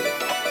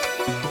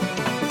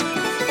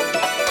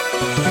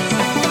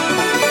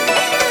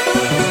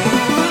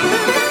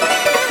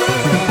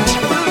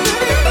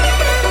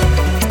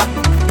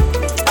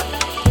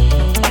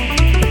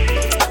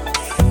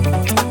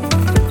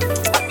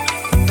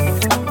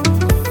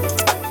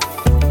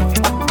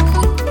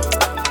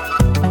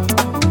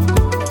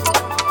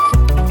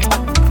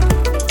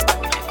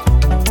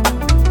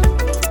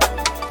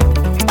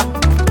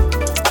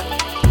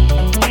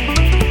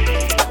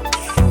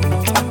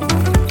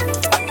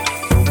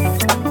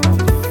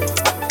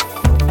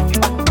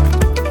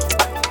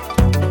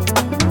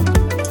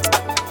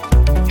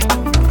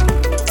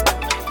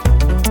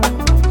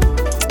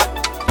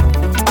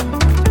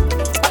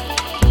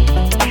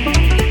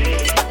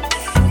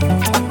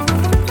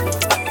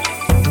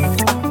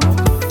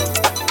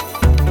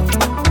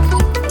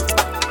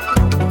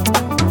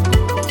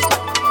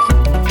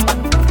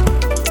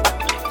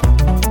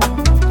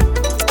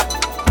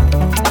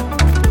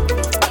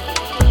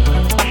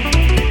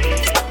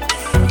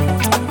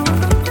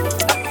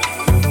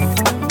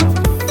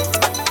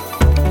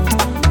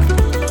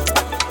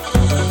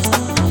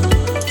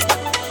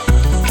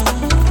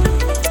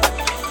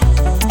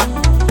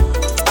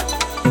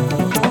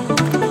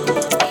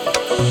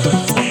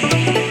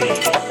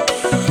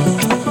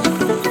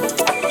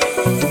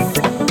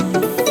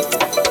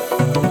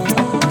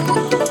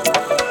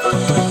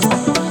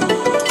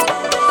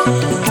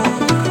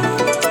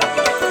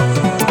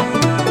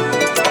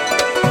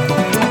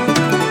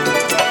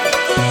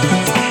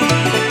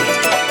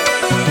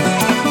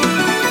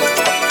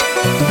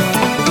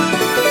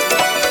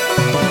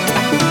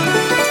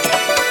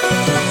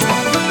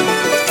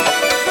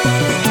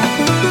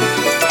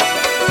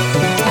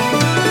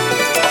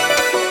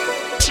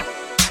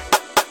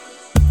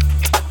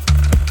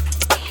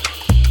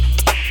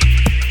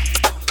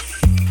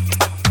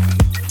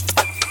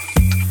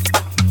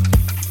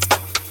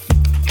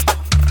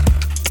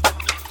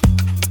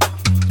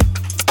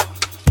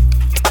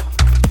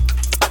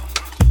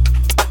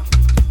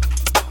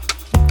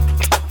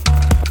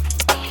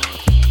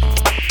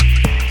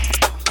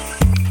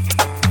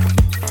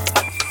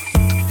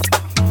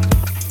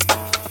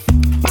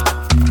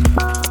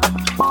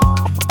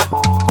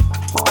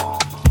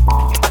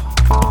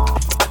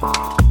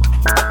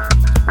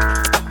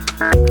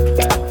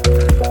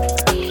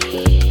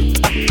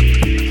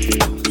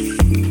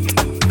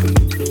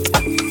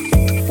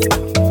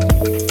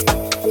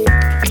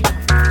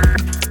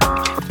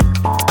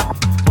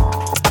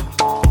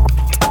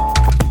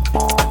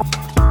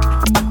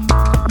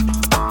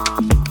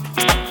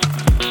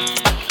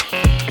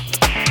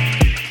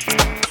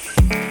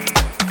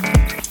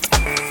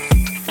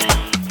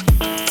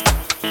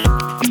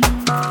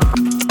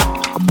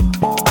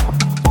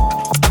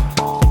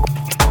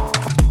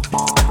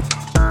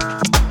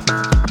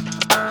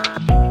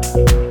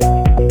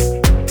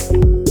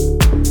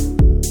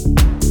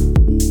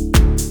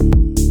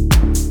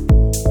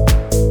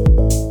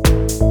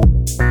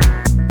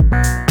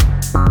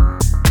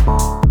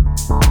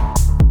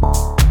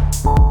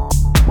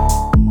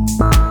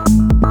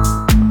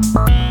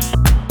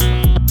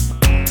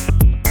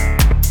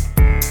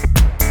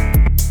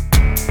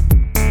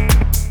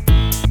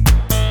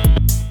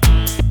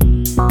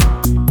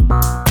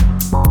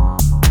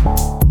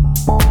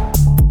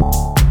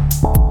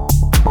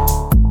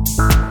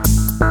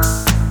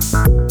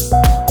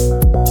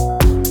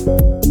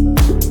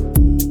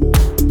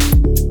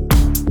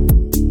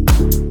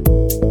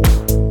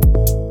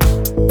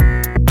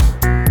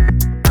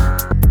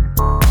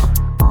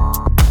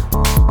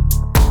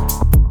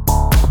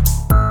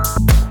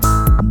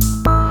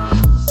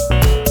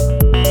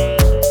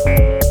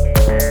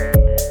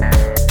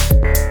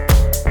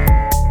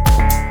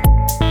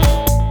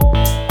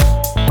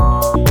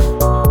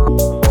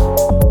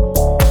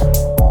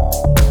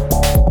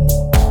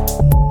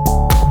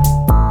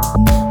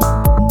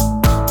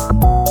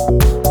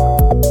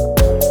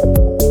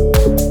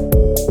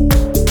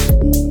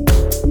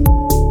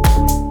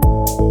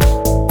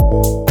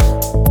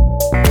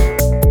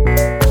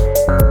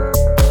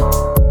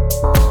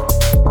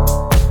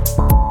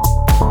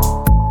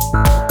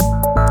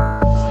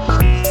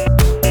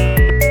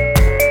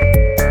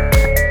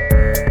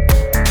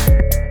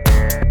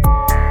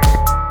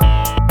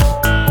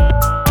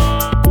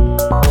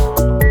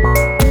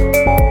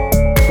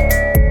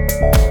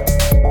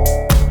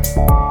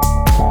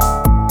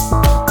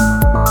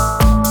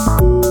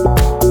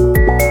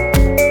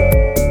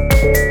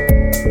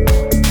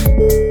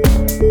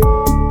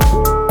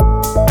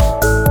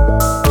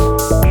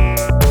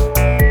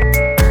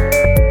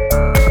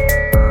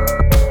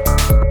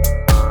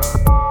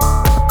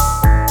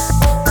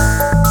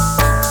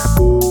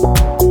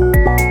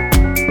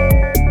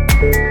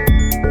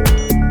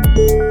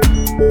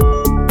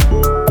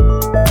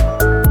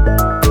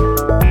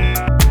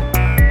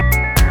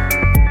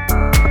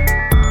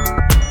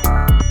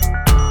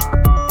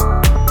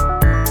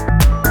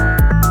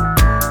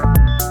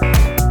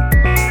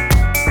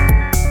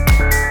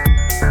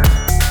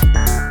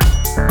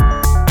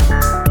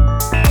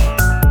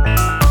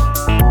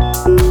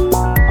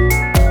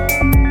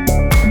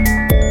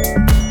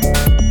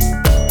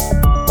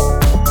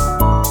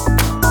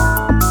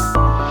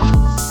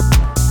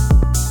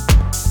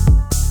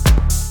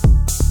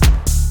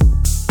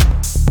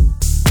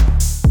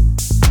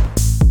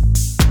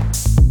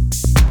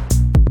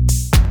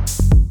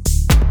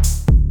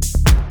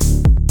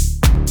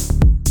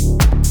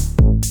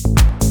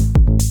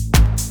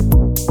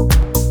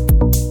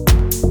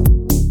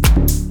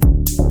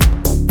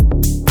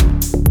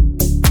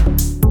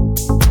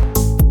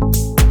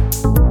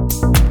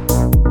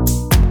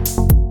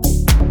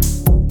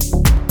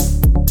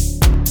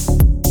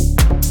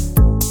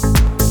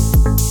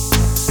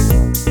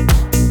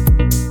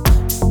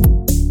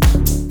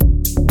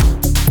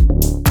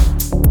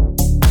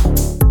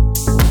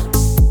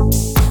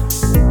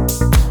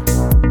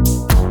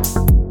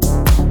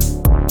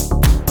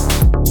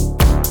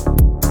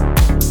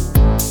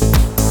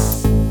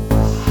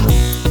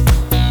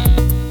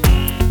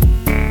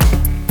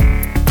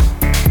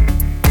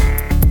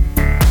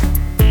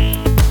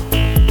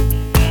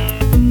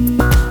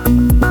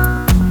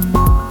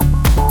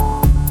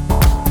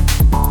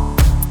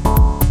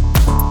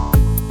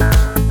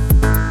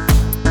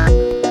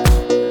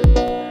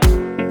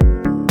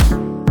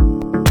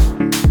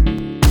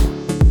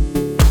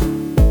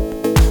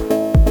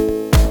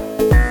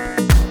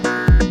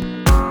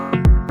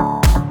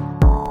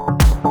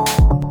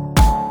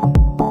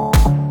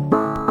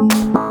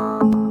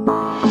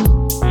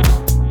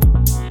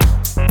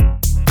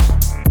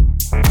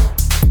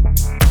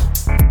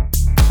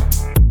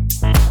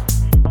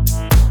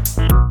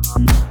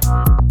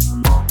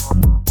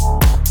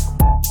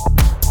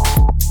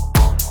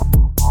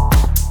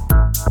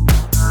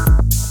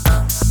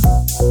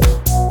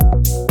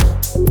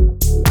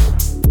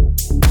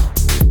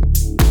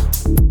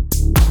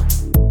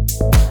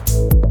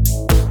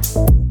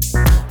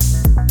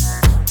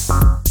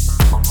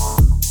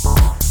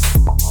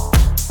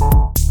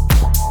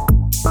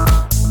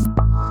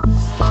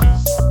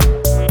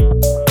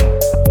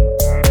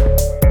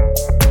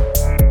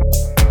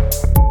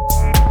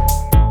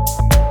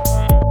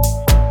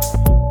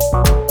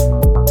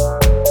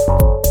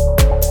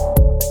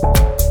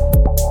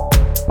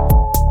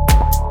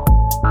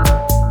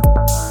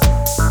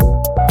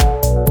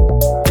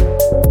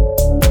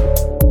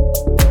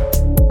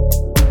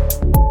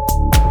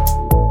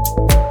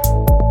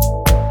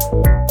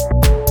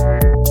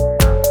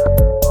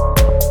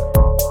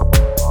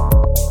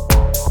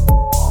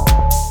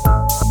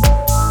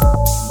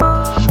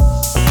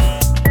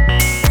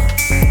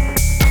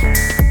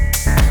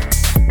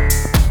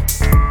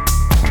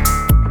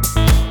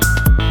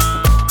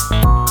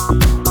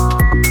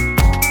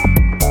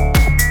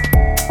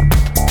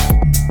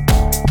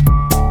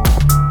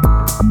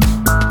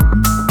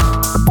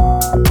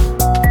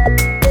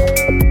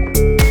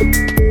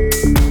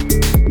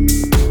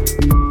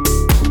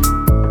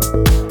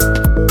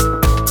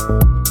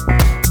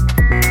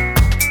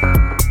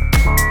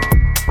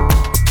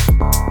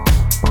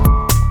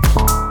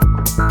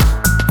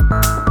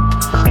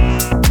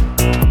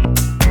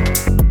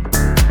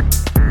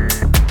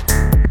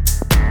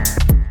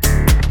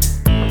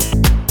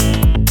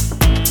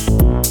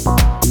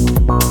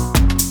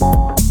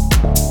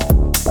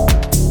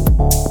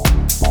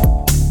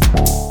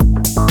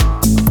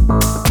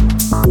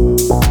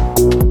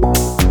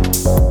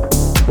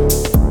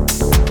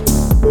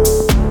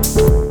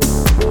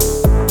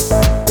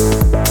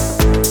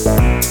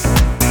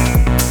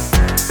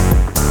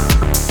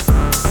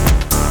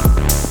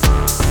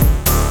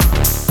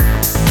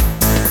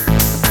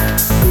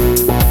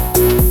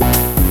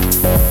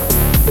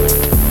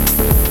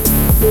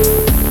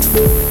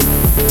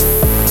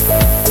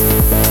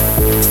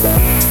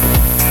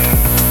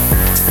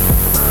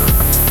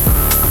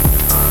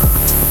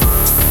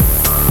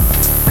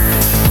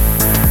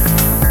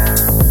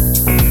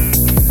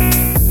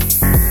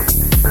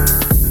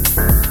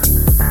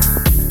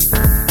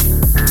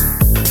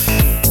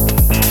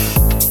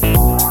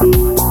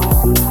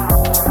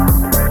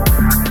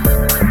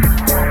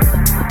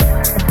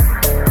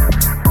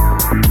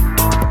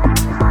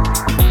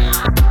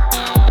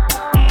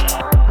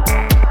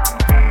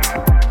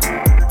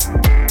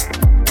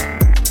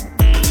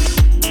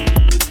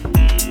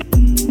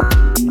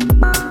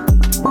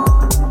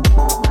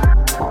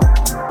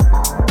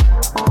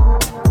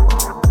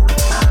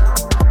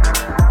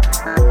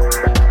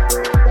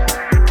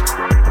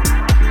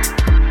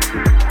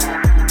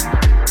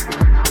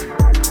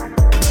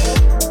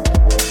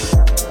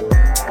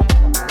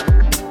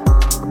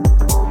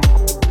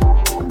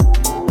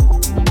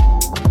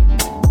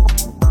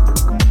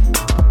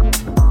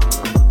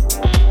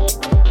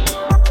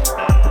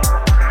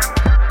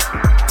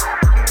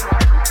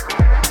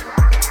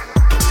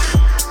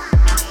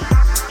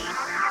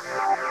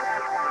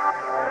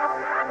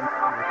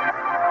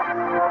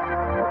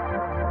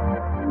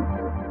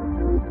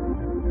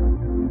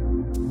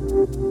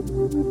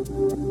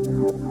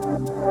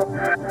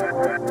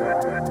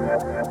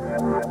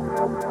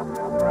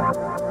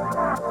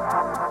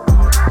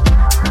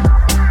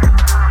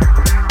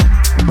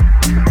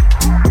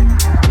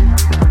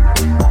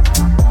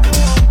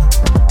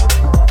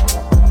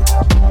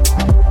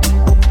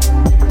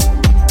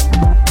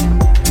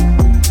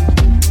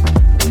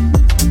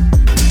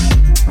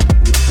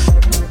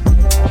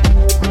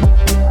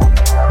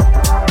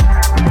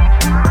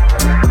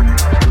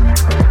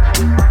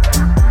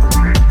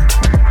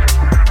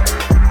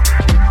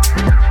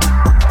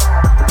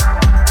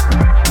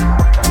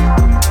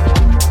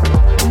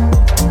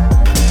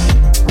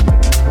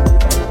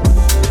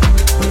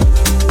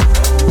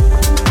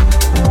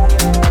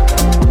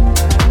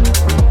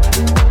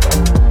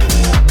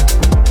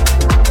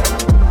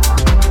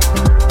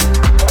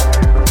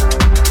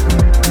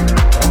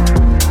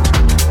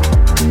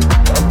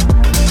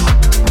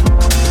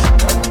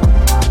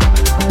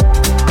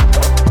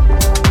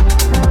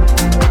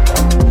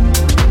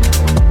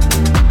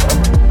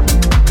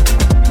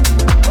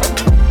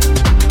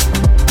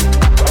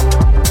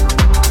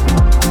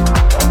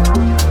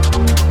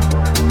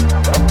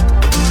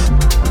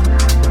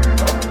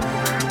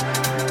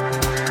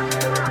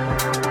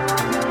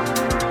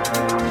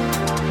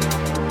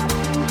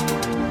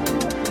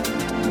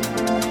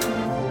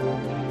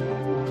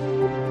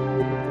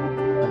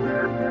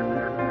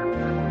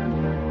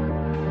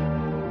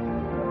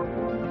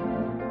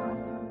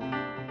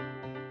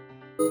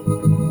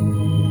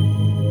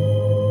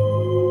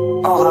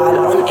 Ohral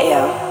on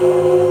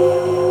Air.